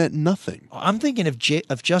bowl game meant nothing. I'm thinking if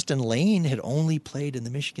Justin Lane had only played in the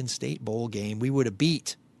Michigan State bowl game, we would have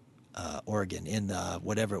beat Oregon in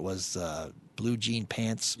whatever it was, blue jean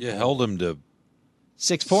pants. Yeah, held him to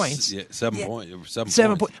 6 points. 7 points.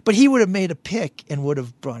 7 points. But he would have made a pick and would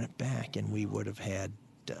have brought it back, and we would have had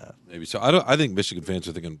maybe so. I think Michigan fans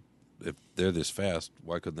are thinking, if they're this fast,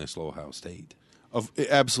 why couldn't they slow Ohio State?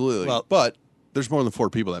 Absolutely. Well, but there's more than 4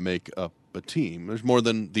 people that make up a team. There's more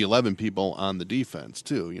than the 11 people on the defense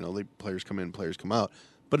too. Players come in, players come out.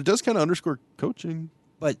 But it does kind of underscore coaching.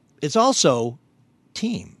 But it's also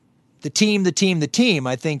team. The team.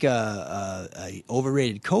 I think a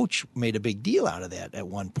overrated coach made a big deal out of that at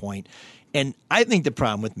one point. And I think the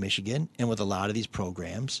problem with Michigan and with a lot of these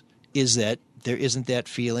programs is that there isn't that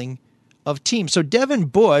feeling of team. So Devin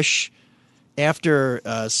Bush, after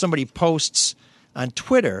somebody posts on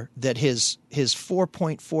Twitter that his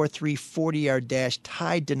 4.43 40-yard dash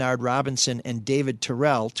tied Denard Robinson and David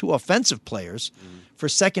Terrell, 2 offensive players, for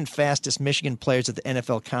second fastest Michigan players at the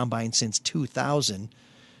NFL Combine since 2000.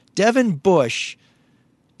 Devin Bush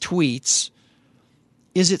tweets,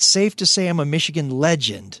 "Is it safe to say I'm a Michigan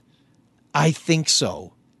legend? I think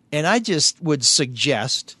so." And I just would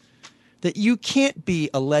suggest that you can't be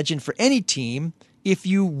a legend for any team if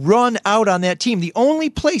you run out on that team. The only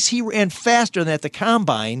place he ran faster than at the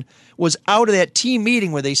Combine was out of that team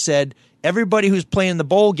meeting where they said, everybody who's playing the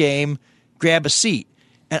bowl game, grab a seat.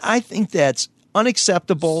 And I think that's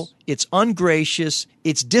unacceptable. It's ungracious.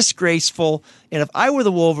 It's disgraceful. And if I were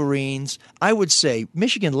the Wolverines, I would say,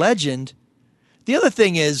 Michigan legend. The other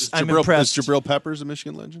thing is I'm impressed. Is Jabril Peppers a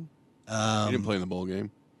Michigan legend? He didn't play in the bowl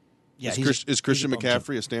game. Yeah, is Christian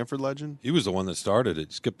McCaffrey a Stanford legend? He was the one that started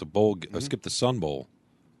it. Skipped the bowl. Skipped the Sun Bowl.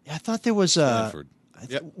 I thought there was Stanford.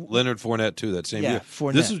 Leonard Fournette too. That same year.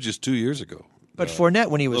 Fournette. This was just 2 years ago. But Fournette,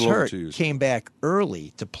 when he was hurt, 2 years came back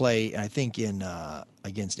early to play, I think, in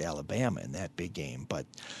against Alabama in that big game. But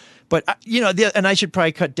and I should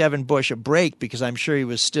probably cut Devin Bush a break because I'm sure he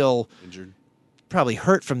was still injured, probably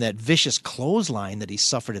hurt from that vicious clothesline that he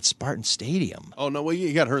suffered at Spartan Stadium. Oh no, well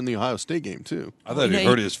he got hurt in the Ohio State game too. I thought he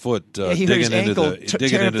hurt his foot he hurt his ankle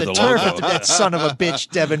digging into the turf. logo. That son of a bitch,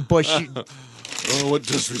 Devin Bush. Oh, what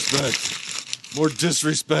disrespect! More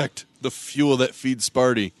disrespect. The fuel that feeds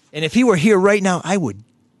Sparty. And if he were here right now, I would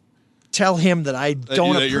tell him that I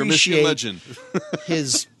don't you're a Michigan appreciate legend.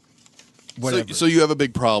 his whatever. So you have a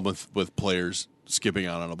big problem with players skipping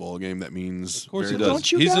out on a bowl game. That means, of course, he Don't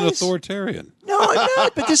does. you He's an guys? authoritarian. No, I'm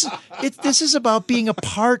not. But this is about being a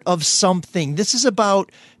part of something. This is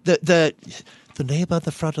about the name on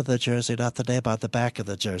the front of the jersey, not the name on the back of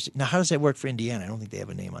the jersey. Now, how does that work for Indiana? I don't think they have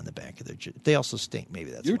a name on the back of their jersey. They also stink. Maybe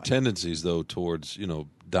that's Your why. tendencies, though, towards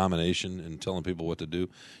domination and telling people what to do,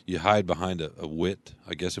 you hide behind a wit.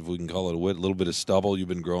 I guess if we can call it a wit, a little bit of stubble. You've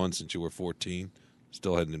been growing since you were 14.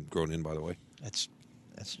 Still hadn't grown in, by the way. That's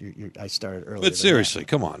I started earlier. But seriously,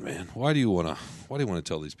 come on, man. Why do you want to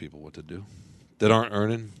tell these people what to do that aren't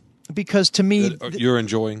earning? Because to me, you're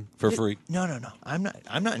enjoying for free. No. I'm not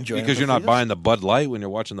enjoying Because it you're for not free. buying the Bud Light when you're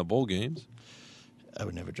watching the bowl games. I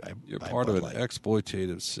would never drive. You're buy part of Bud an Light.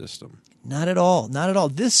 exploitative system. Not at all. Not at all.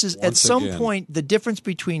 This is, at Once some again- point, the difference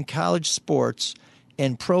between college sports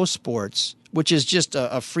and pro sports, which is just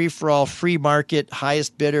a free-for-all, free market,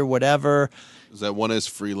 highest bidder, whatever. Is that one has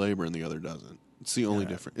free labor and the other doesn't? It's the only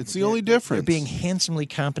difference. It's the only difference. They're being handsomely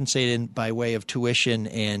compensated by way of tuition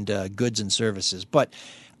and goods and services. But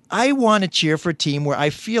I want to cheer for a team where I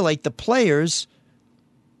feel like the players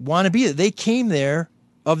want to be there. They came there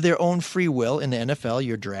of their own free will. In the NFL,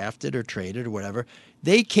 you're drafted or traded or whatever.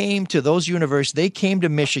 They came to those universities. They came to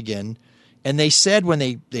Michigan, and they said when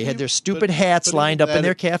they had their stupid hats lined up in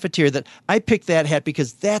their cafeteria that I picked that hat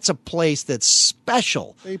because that's a place that's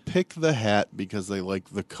special. They pick the hat because they like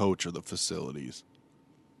the coach or the facilities.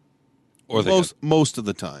 Or they most of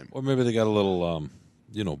the time. Or maybe they got a little,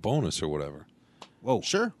 bonus or whatever. Whoa,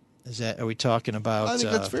 sure. Are we talking about? I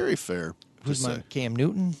think that's very fair. Who's my Cam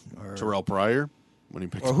Newton or Terrell Pryor when he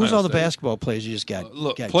picks? Or who's all the basketball players you just got?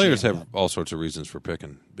 Look, got players jammed have up? all sorts of reasons for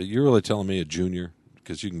picking, but you're really telling me a junior,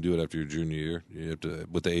 because you can do it after your junior year, you have to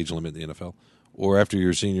with the age limit in the NFL, or after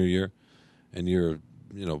your senior year, and you're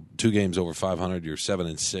 2 games over 500, you're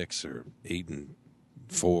 7-6 or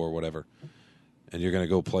 8-4 or whatever, and you're going to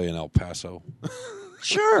go play in El Paso.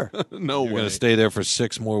 Sure. No You're way. going to stay there for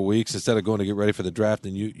 6 more weeks instead of going to get ready for the draft,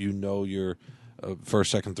 and you're a first,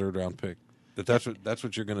 second, third round pick. That's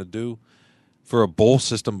what you're going to do for a bowl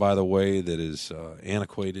system, by the way, that is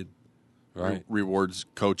antiquated, right? Rewards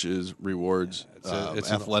coaches, rewards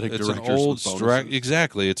athletic it's directors. an old with bonuses.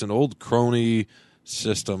 exactly. It's an old crony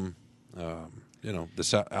system. Out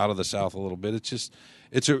of the South a little bit. It's just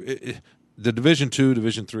the Division II,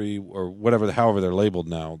 Division III, or whatever, however they're labeled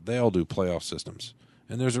now. They all do playoff systems,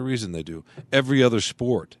 and there's a reason they do. Every other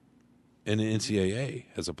sport in the NCAA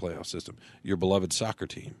has a playoff system. Your beloved soccer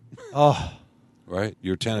team, right?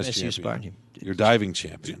 Your tennis MSU champion, Spartan. your diving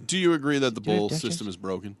champion. Do you agree that the bowl Did I system is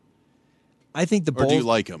broken? I think the bowl. Or do you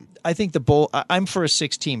like them? I think the bowl. I'm for a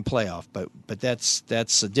 6-team playoff, but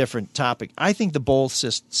that's a different topic. I think the bowl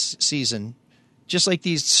season, just like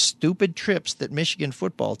these stupid trips that Michigan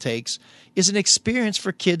football takes, is an experience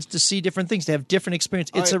for kids to see different things, to have different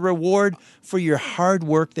experience. It's a reward for your hard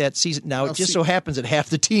work that season. Now, it just so happens that half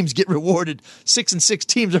the teams get rewarded. 6-6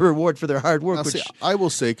 teams are reward for their hard work. Which I will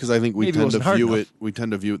say, because I think we maybe tend to wasn't hard view enough. it. We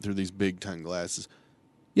tend to view it through these Big Ten glasses.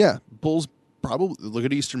 Yeah, Bulls probably look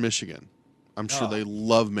at Eastern Michigan. I'm sure they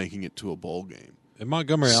love making it to a bowl game. And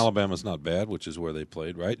Montgomery, Alabama's not bad, which is where they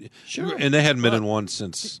played, right? Sure. And they hadn't been in one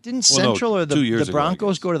since. Didn't Central or 2 years the ago, I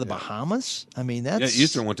Broncos guess. go to the Bahamas? I mean, that's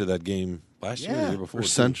Eastern went to that game last year, or the year before. Or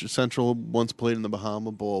too. Central once played in the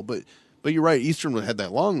Bahama Bowl, but you're right. Eastern had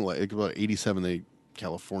that long leg, about '87, the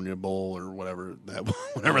California Bowl or whatever that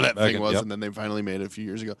Back thing in- was, yep. and then they finally made it a few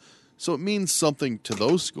years ago. So it means something to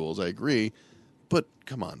those schools. I agree, but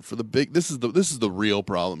come on, for the big, this is the real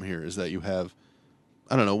problem here is that you have,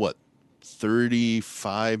 I don't know what,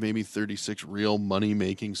 35, maybe 36 real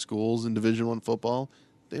money-making schools in Division I football.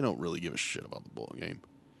 They don't really give a shit about the bowl game.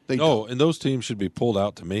 They don't. And those teams should be pulled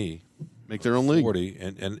out to me. Make their own league. 40,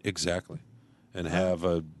 and exactly. And have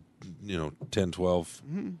a 10, 12,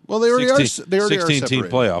 Well, they already 16, are. They already 16 are team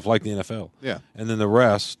separated. playoff like the NFL. Yeah. And then the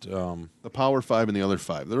rest, The Power 5 and the other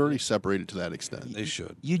 5. They're already separated to that extent. they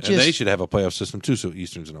should. You and just- they should have a playoff system too, so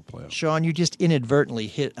Eastern's in a playoff. Sean, you just inadvertently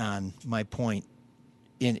hit on my point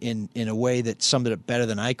in a way that summed it up better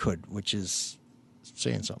than I could, which is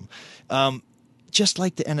saying something. Just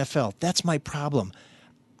like the NFL, that's my problem.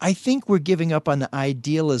 I think we're giving up on the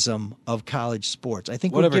idealism of college sports. I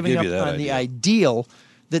think Whatever we're giving gave up you that on the idea? ideal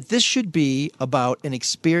that this should be about an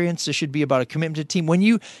experience. This should be about a commitment to the team.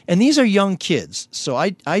 And these are young kids, so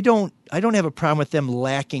I don't have a problem with them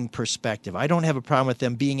lacking perspective. I don't have a problem with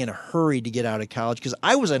them being in a hurry to get out of college, because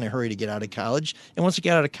I was in a hurry to get out of college. And once I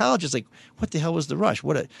got out of college, it's like, what the hell was the rush?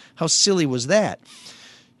 How silly was that?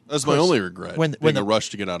 That's my only regret. when being the- a rush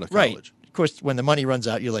to get out of Right. college. Of course, when the money runs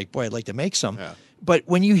out, you're like, boy, I'd like to make some. Yeah. But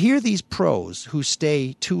when you hear these pros who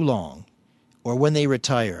stay too long, or when they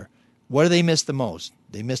retire, what do they miss the most?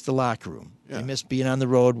 They miss the locker room. Yeah. They miss being on the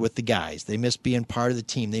road with the guys. They miss being part of the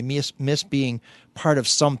team. They miss being part of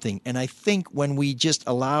something. And I think when we just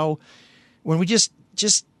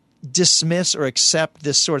dismiss or accept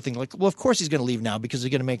this sort of thing, like, well, of course he's going to leave now because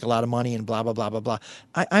he's going to make a lot of money and blah, blah, blah, blah, blah.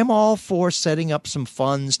 I'm all for setting up some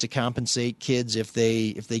funds to compensate kids if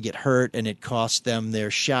they get hurt and it costs them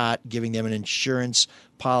their shot, giving them an insurance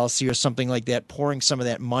policy or something like that, pouring some of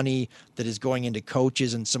that money that is going into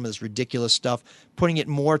coaches and some of this ridiculous stuff, putting it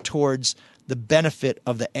more towards the benefit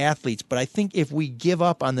of the athletes. But I think if we give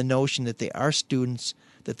up on the notion that they are students,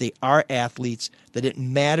 that they are athletes, that it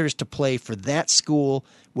matters to play for that school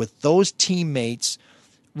with those teammates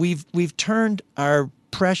we've turned our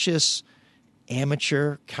precious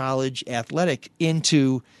amateur college athletic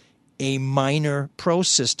into a minor pro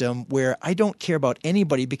system where I don't care about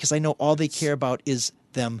anybody because I know all they care about is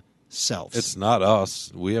themselves. It's not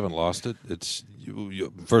us. We haven't lost it. It's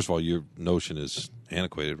first of all, your notion is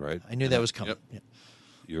antiquated, right? I knew that was coming. Yep. Yeah.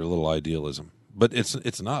 Your little idealism, but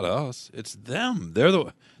it's not us. It's them. They're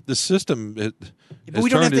the system. But we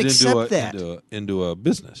don't have to accept that into a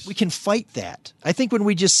business. We can fight that. I think when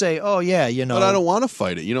we just say, "Oh yeah, but I don't want to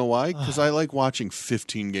fight it. You know why? Because I like watching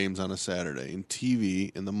 15 games on a Saturday, and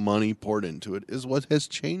TV and the money poured into it is what has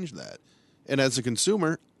changed that. And as a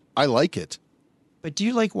consumer, I like it. But do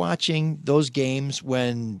you like watching those games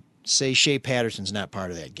when, say, Shea Patterson's not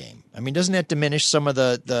part of that game? I mean, doesn't that diminish some of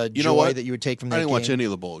the joy that you would take from that game? I didn't watch any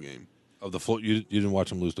of the bowl game. Of the you didn't watch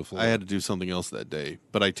them lose to Florida. I had to do something else that day,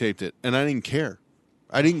 but I taped it, and I didn't care.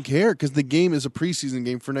 I didn't care because the game is a preseason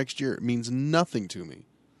game for next year. It means nothing to me.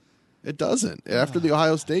 It doesn't. After the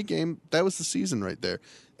Ohio State game, that was the season right there.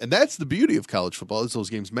 And that's the beauty of college football is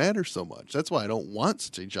those games matter so much. That's why I don't want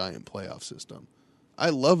such a giant playoff system. I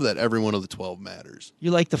love that every one of the 12 matters.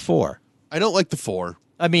 You like the 4. I don't like the 4.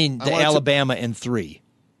 I mean, the Alabama and 3.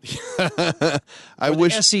 I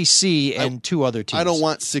wish the SEC and 2 other teams. I don't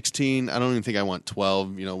want 16. I don't even think I want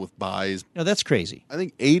 12. With buys. No, that's crazy. I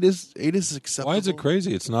think 8 is acceptable. Why is it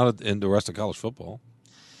crazy? It's not in the rest of college football.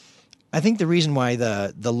 I think the reason why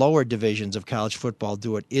the lower divisions of college football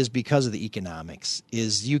do it is because of the economics.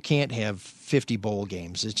 Is you can't have 50 bowl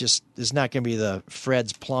games. It's not going to be the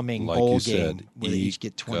Fred's Plumbing bowl game where they each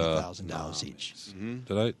get $20,000 each.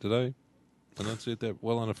 Mm-hmm. Did I enunciate that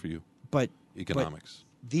well enough for you? But economics.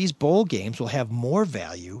 These bowl games will have more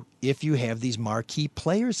value if you have these marquee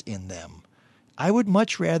players in them. I would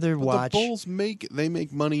much rather watch. The bowls make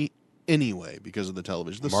money anyway because of the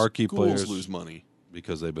television. The marquee schools players lose money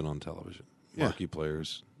because they've been on television. Yeah. Marquee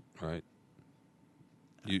players, right?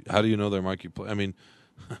 How do you know they're marquee players? I mean,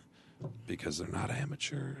 because they're not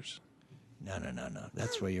amateurs. No.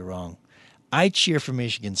 That's where you're wrong. I cheer for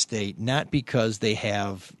Michigan State not because they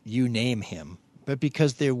have you name him, but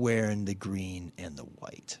because they're wearing the green and the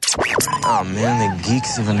white. Oh, man, the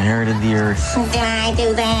geeks have inherited the earth. Did I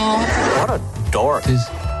do that? What a dork. Does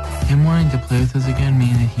him wanting to play with us again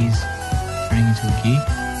mean that he's turning into a geek,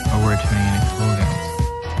 or we're turning into cool guys?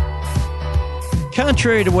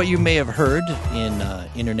 Contrary to what you may have heard in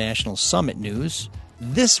International Summit news,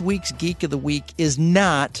 this week's Geek of the Week is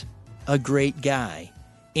not a great guy.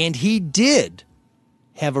 And he did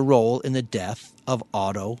have a role in the death of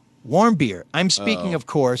Otto Warmbier. I'm speaking, of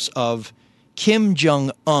course, of Kim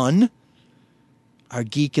Jong-un, our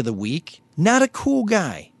Geek of the Week. Not a cool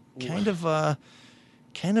guy. Kind of a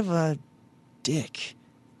dick.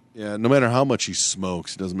 Yeah, no matter how much he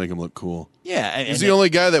smokes, it doesn't make him look cool. Yeah, he's the only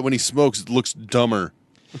guy that when he smokes looks dumber.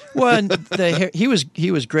 Well, he was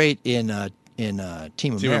great in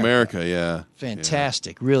Team America, yeah.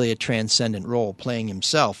 Fantastic. Yeah. Really a transcendent role playing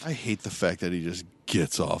himself. I hate the fact that he just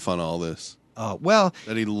gets off on all this. Well,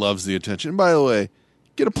 that he loves the attention. And by the way,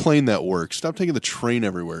 get a plane that works. Stop taking the train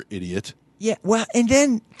everywhere, idiot. Yeah, well,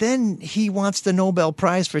 and then he wants the Nobel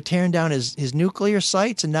Prize for tearing down his nuclear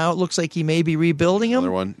sites, and now it looks like he may be rebuilding them.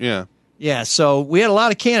 Another one, yeah. Yeah, so we had a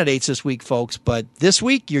lot of candidates this week, folks, but this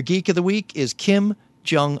week, your Geek of the Week is Kim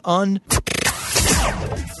Jong-un.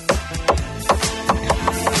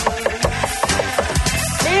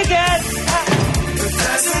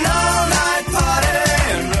 There's an all-night party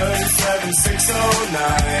in room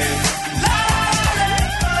 7609.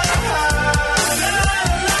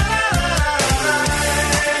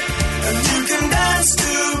 And you can dance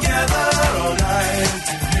together all night.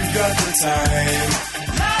 You've got the time.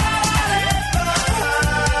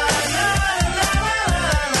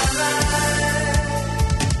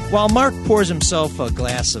 While Mark pours himself a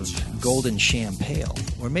glass of golden champagne,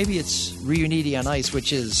 or maybe it's Riunite on ice,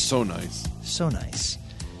 which is so nice. So nice.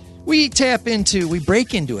 We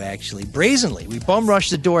break into, brazenly. We bum rush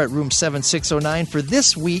the door at room 7609 for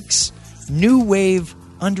this week's New Wave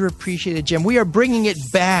Underappreciated Gem. We are bringing it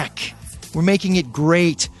back. We're making it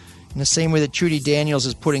great. In the same way that Trudy Daniels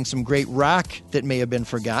is putting some great rock that may have been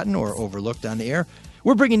forgotten or overlooked on the air,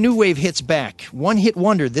 we're bringing New Wave hits back. One hit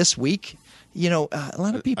wonder this week. A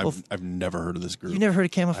lot of people... I've never heard of this group. You've never heard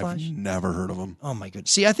of Camouflage? I've never heard of them. Oh, my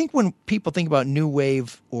goodness. See, I think when people think about new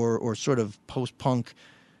wave or sort of post-punk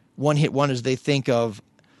one-hit wonders, they think of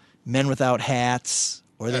Men Without Hats,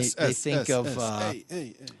 or they think of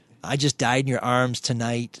I Just Died in Your Arms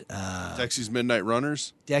Tonight. Dexy's Midnight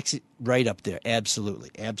Runners? Dexy, right up there. Absolutely.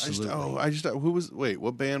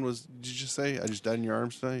 What band did you just say? I Just Died in Your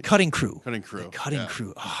Arms Tonight? Cutting Crew. Cutting Crew. Cutting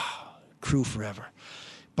Crew. Oh, Crew forever.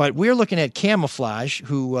 But we're looking at Camouflage,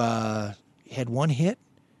 who had one hit,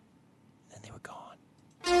 and they were gone.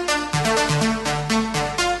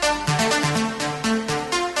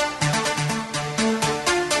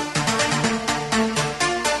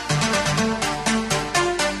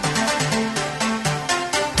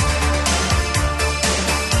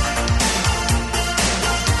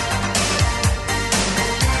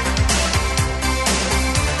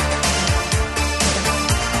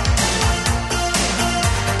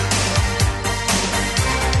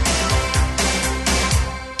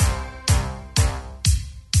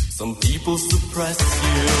 Some people suppress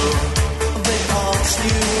you, they parch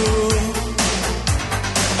you,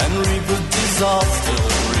 and reap a disaster.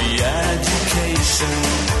 Re-education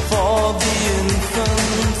for the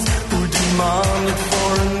infants who demand it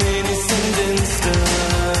for an innocent instant.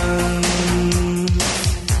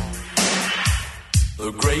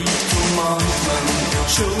 The great commandment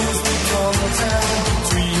shows the contact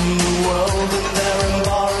between the world and their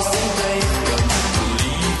embarrassing pavement.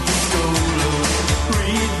 Believe the scholars,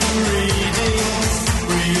 read the readings,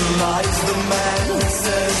 realize the man who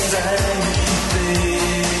says anything.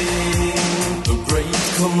 The great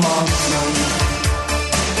commandment.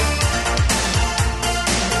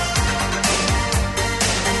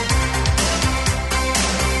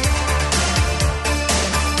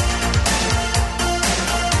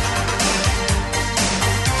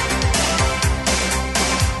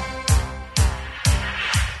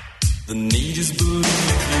 The need is believe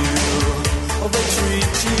you, or they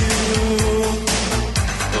treat you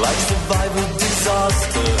like survival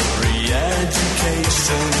disaster.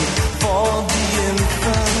 Re-education for the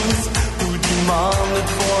infants who demand it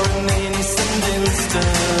for an innocent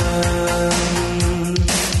instant.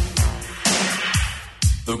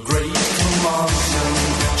 The great commandment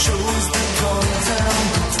shows the contact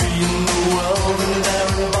between the world and their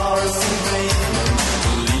embarrassing pavement.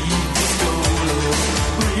 Believe the scholars,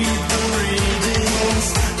 read the readings,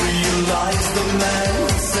 realize the man who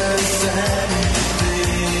says anything.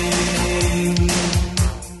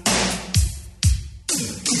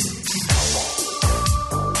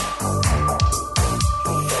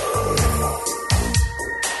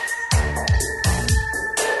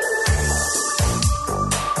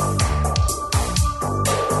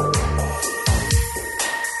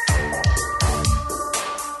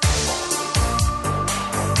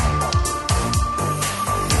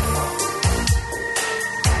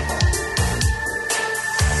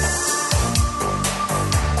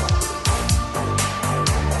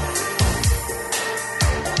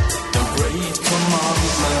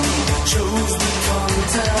 Shows the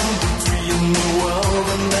contact between the world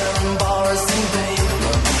and their embarrassing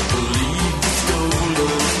pavement. Believe the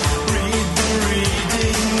scholars, read the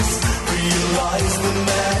readings, realize the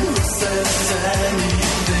man who says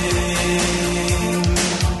anything.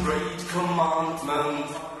 Great commandment.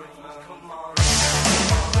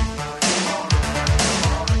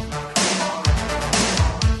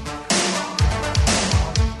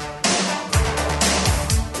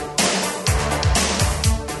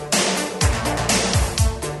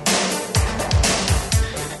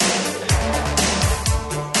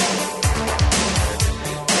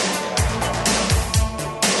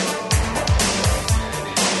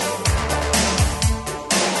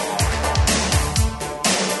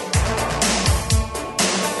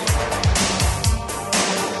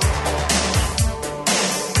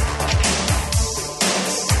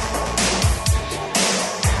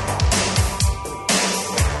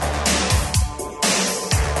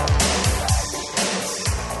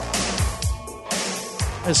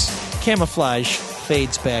 As Camouflage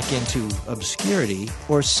fades back into obscurity,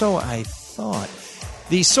 or so I thought.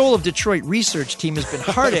 The Soul of Detroit research team has been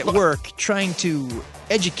hard at work trying to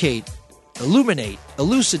educate, illuminate,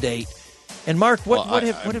 elucidate. And Mark, what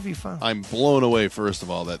have you found? I'm blown away, first of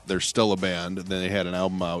all, that they're still a band. Then they had an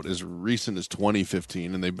album out as recent as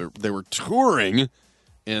 2015, and they were touring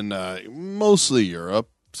in mostly Europe,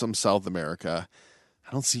 some South America.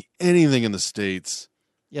 I don't see anything in the States.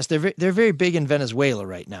 Yes, they're very big in Venezuela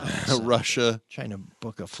right now. So Russia. Trying to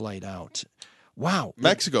book a flight out. Wow.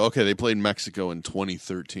 Mexico. Okay, they played Mexico in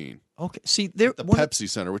 2013. Okay. See, they're the Pepsi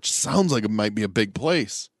Center, which sounds like it might be a big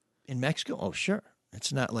place. In Mexico? Oh, sure.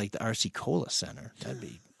 It's not like the RC Cola Center. That'd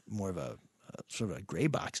be more of a sort of a gray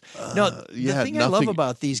box. No, the thing I love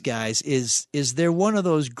about these guys is they're one of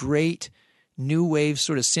those great new wave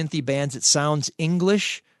sort of synthy bands that sounds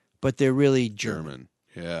English, but they're really German.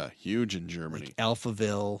 Yeah, huge in Germany. Like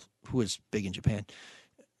Alphaville, who was big in Japan,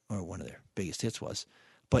 or one of their biggest hits was.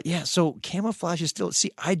 But yeah, so Camouflage is still.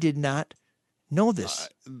 See, I did not know this.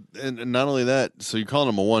 And not only that, so you're calling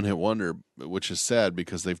them a one-hit wonder, which is sad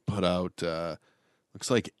because they've put out Looks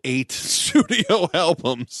like 8 studio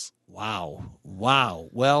albums. Wow.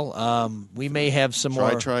 Well, we may have some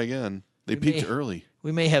more. Try again. They peaked early.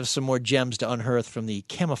 We may have some more gems to unearth from the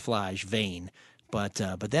Camouflage vein. But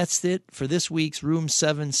that's it for this week's Room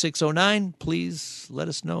 7609. Please let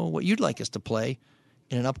us know what you'd like us to play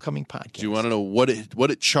in an upcoming podcast. Do you want to know what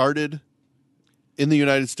it charted in the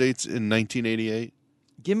United States in 1988?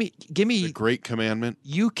 Give me The Great Commandment.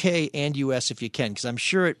 UK and US if you can, because I'm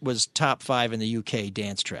sure it was top 5 in the UK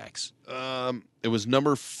dance tracks. It was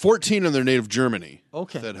number 14 in their native Germany.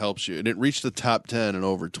 Okay. If that helps you. And it reached the top 10 in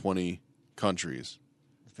over 20 countries.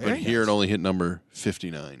 Very but here nice. it only hit number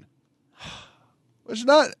 59. Which is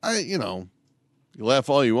not, you laugh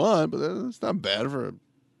all you want, but it's not bad for a...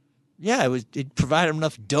 Yeah, it provided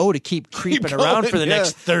enough dough to keep creeping around for the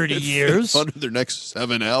next 30 years. Under their next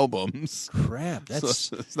 7 albums. Crap, So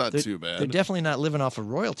it's not too bad. They're definitely not living off of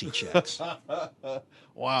royalty checks.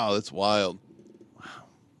 Wow, that's wild.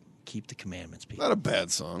 Keep the commandments, people. Not a bad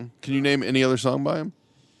song. Can you name any other song by him?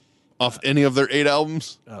 Off any of their 8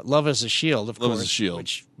 albums? Love is a Shield, of course. Love is a Shield.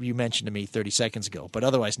 Which you mentioned to me 30 seconds ago. But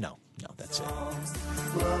otherwise, no. No, that's it.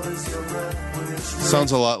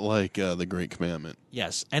 Sounds a lot like The Great Commandment.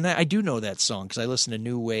 Yes, and I do know that song because I listen to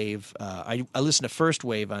New Wave. I listen to First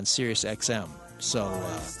Wave on Sirius XM. So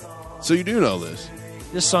you do know this?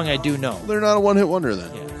 This song I do know. They're not a one-hit wonder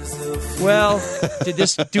then. Yeah. Well, did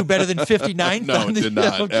this do better than 59? No, it did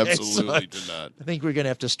not. Okay, Absolutely did not. I think we're going to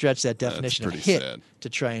have to stretch that definition of pretty hit sad. to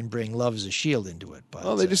try and bring Love is a Shield into it. But,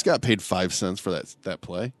 Well, they just got paid 5 cents for that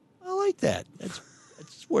play. I like that. It's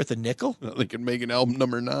worth a nickel. They could make an album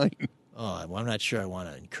number 9. Oh, well, I'm not sure I want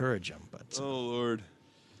to encourage them, but Oh Lord.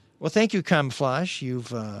 well, thank you, Camouflage.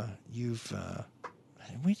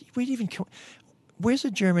 Where's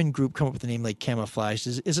a German group come up with a name like Camouflage?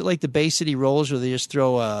 Is it like the Bay City Rollers where they just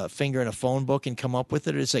throw a finger in a phone book and come up with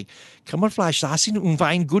it? Or it's like Camouflage, das ist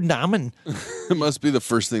ein guter Name. It must be the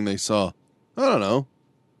first thing they saw. I don't know.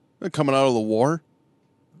 They're coming out of the war.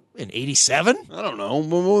 In 87? I don't know.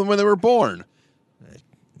 When they were born.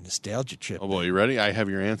 Nostalgia trip. Oh boy, you ready? I have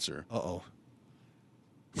your answer. Uh-oh.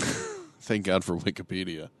 Thank God for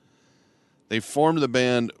Wikipedia. They formed the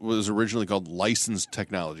band, was originally called Licensed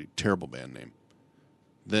Technology. Terrible band name.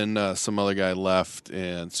 Then some other guy left,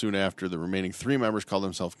 and soon after, the remaining 3 members called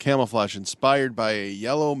themselves Camouflage, inspired by a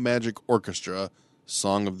Yellow Magic Orchestra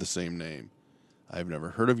song of the same name. I've never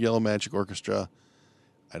heard of Yellow Magic Orchestra.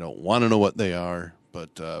 I don't want to know what they are, but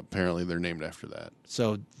apparently they're named after that.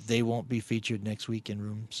 So they won't be featured next week in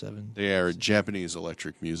Room 7? They are a Japanese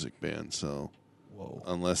electric music band, so Whoa.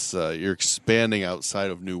 unless you're expanding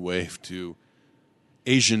outside of New Wave to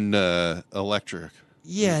Asian electric.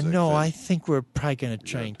 Yeah, music, no, then I think we're probably going to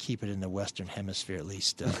try and keep it in the Western Hemisphere at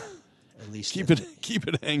least. At least keep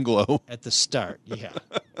it Anglo at the start. Yeah,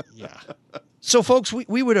 yeah. So, folks,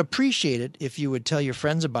 we would appreciate it if you would tell your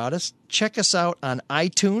friends about us. Check us out on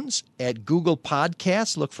iTunes, at Google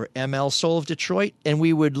Podcasts. Look for ML Soul of Detroit, and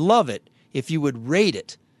we would love it if you would rate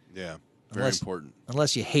it. Yeah, very important.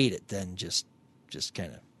 Unless you hate it, then just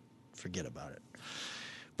kind of forget about it.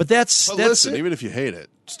 But that's listen, it. even if you hate it,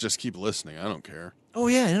 just keep listening. I don't care. Oh,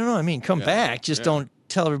 yeah, no, I mean, come back. Just don't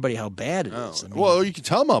tell everybody how bad it is. I mean, Well, you can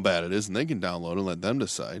tell them how bad it is, and they can download and let them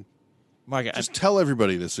decide. Mark, just tell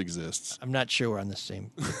everybody this exists. I'm not sure we're on the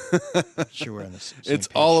same. Same it's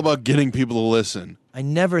all about getting people to listen. I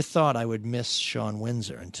never thought I would miss Sean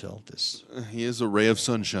Windsor until this. He is a ray of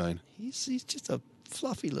sunshine. He's just a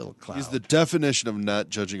fluffy little cloud. He's the definition of not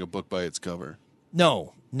judging a book by its cover.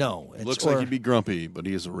 No. It looks like he'd be grumpy, but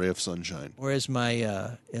he is a ray of sunshine. Or as my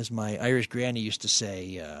Irish granny used to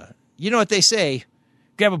say, you know what they say,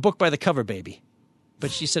 grab a book by the cover, baby. But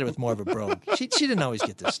she said it with more of a brogue. She didn't always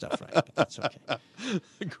get this stuff right, but that's okay.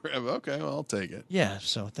 Okay, well, I'll take it. Yeah,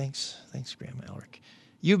 so thanks, Grandma Elric.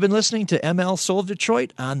 You've been listening to ML Soul of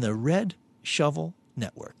Detroit on the Red Shovel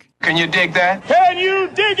Network. Can you dig that? Can you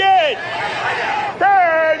dig it?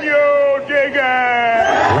 Can you dig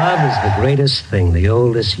it? Love is the greatest thing, the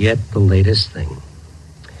oldest yet the latest thing.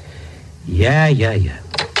 Yeah.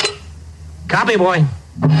 Copy, boy.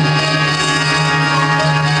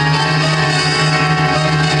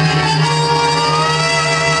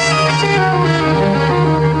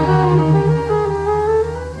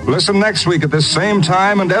 Listen next week at this same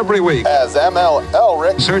time and every week as ML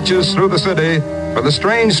Elric searches through the city for the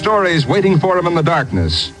strange stories waiting for him in the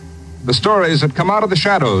darkness. The stories that come out of the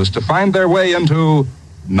shadows to find their way into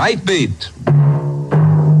Night Beat.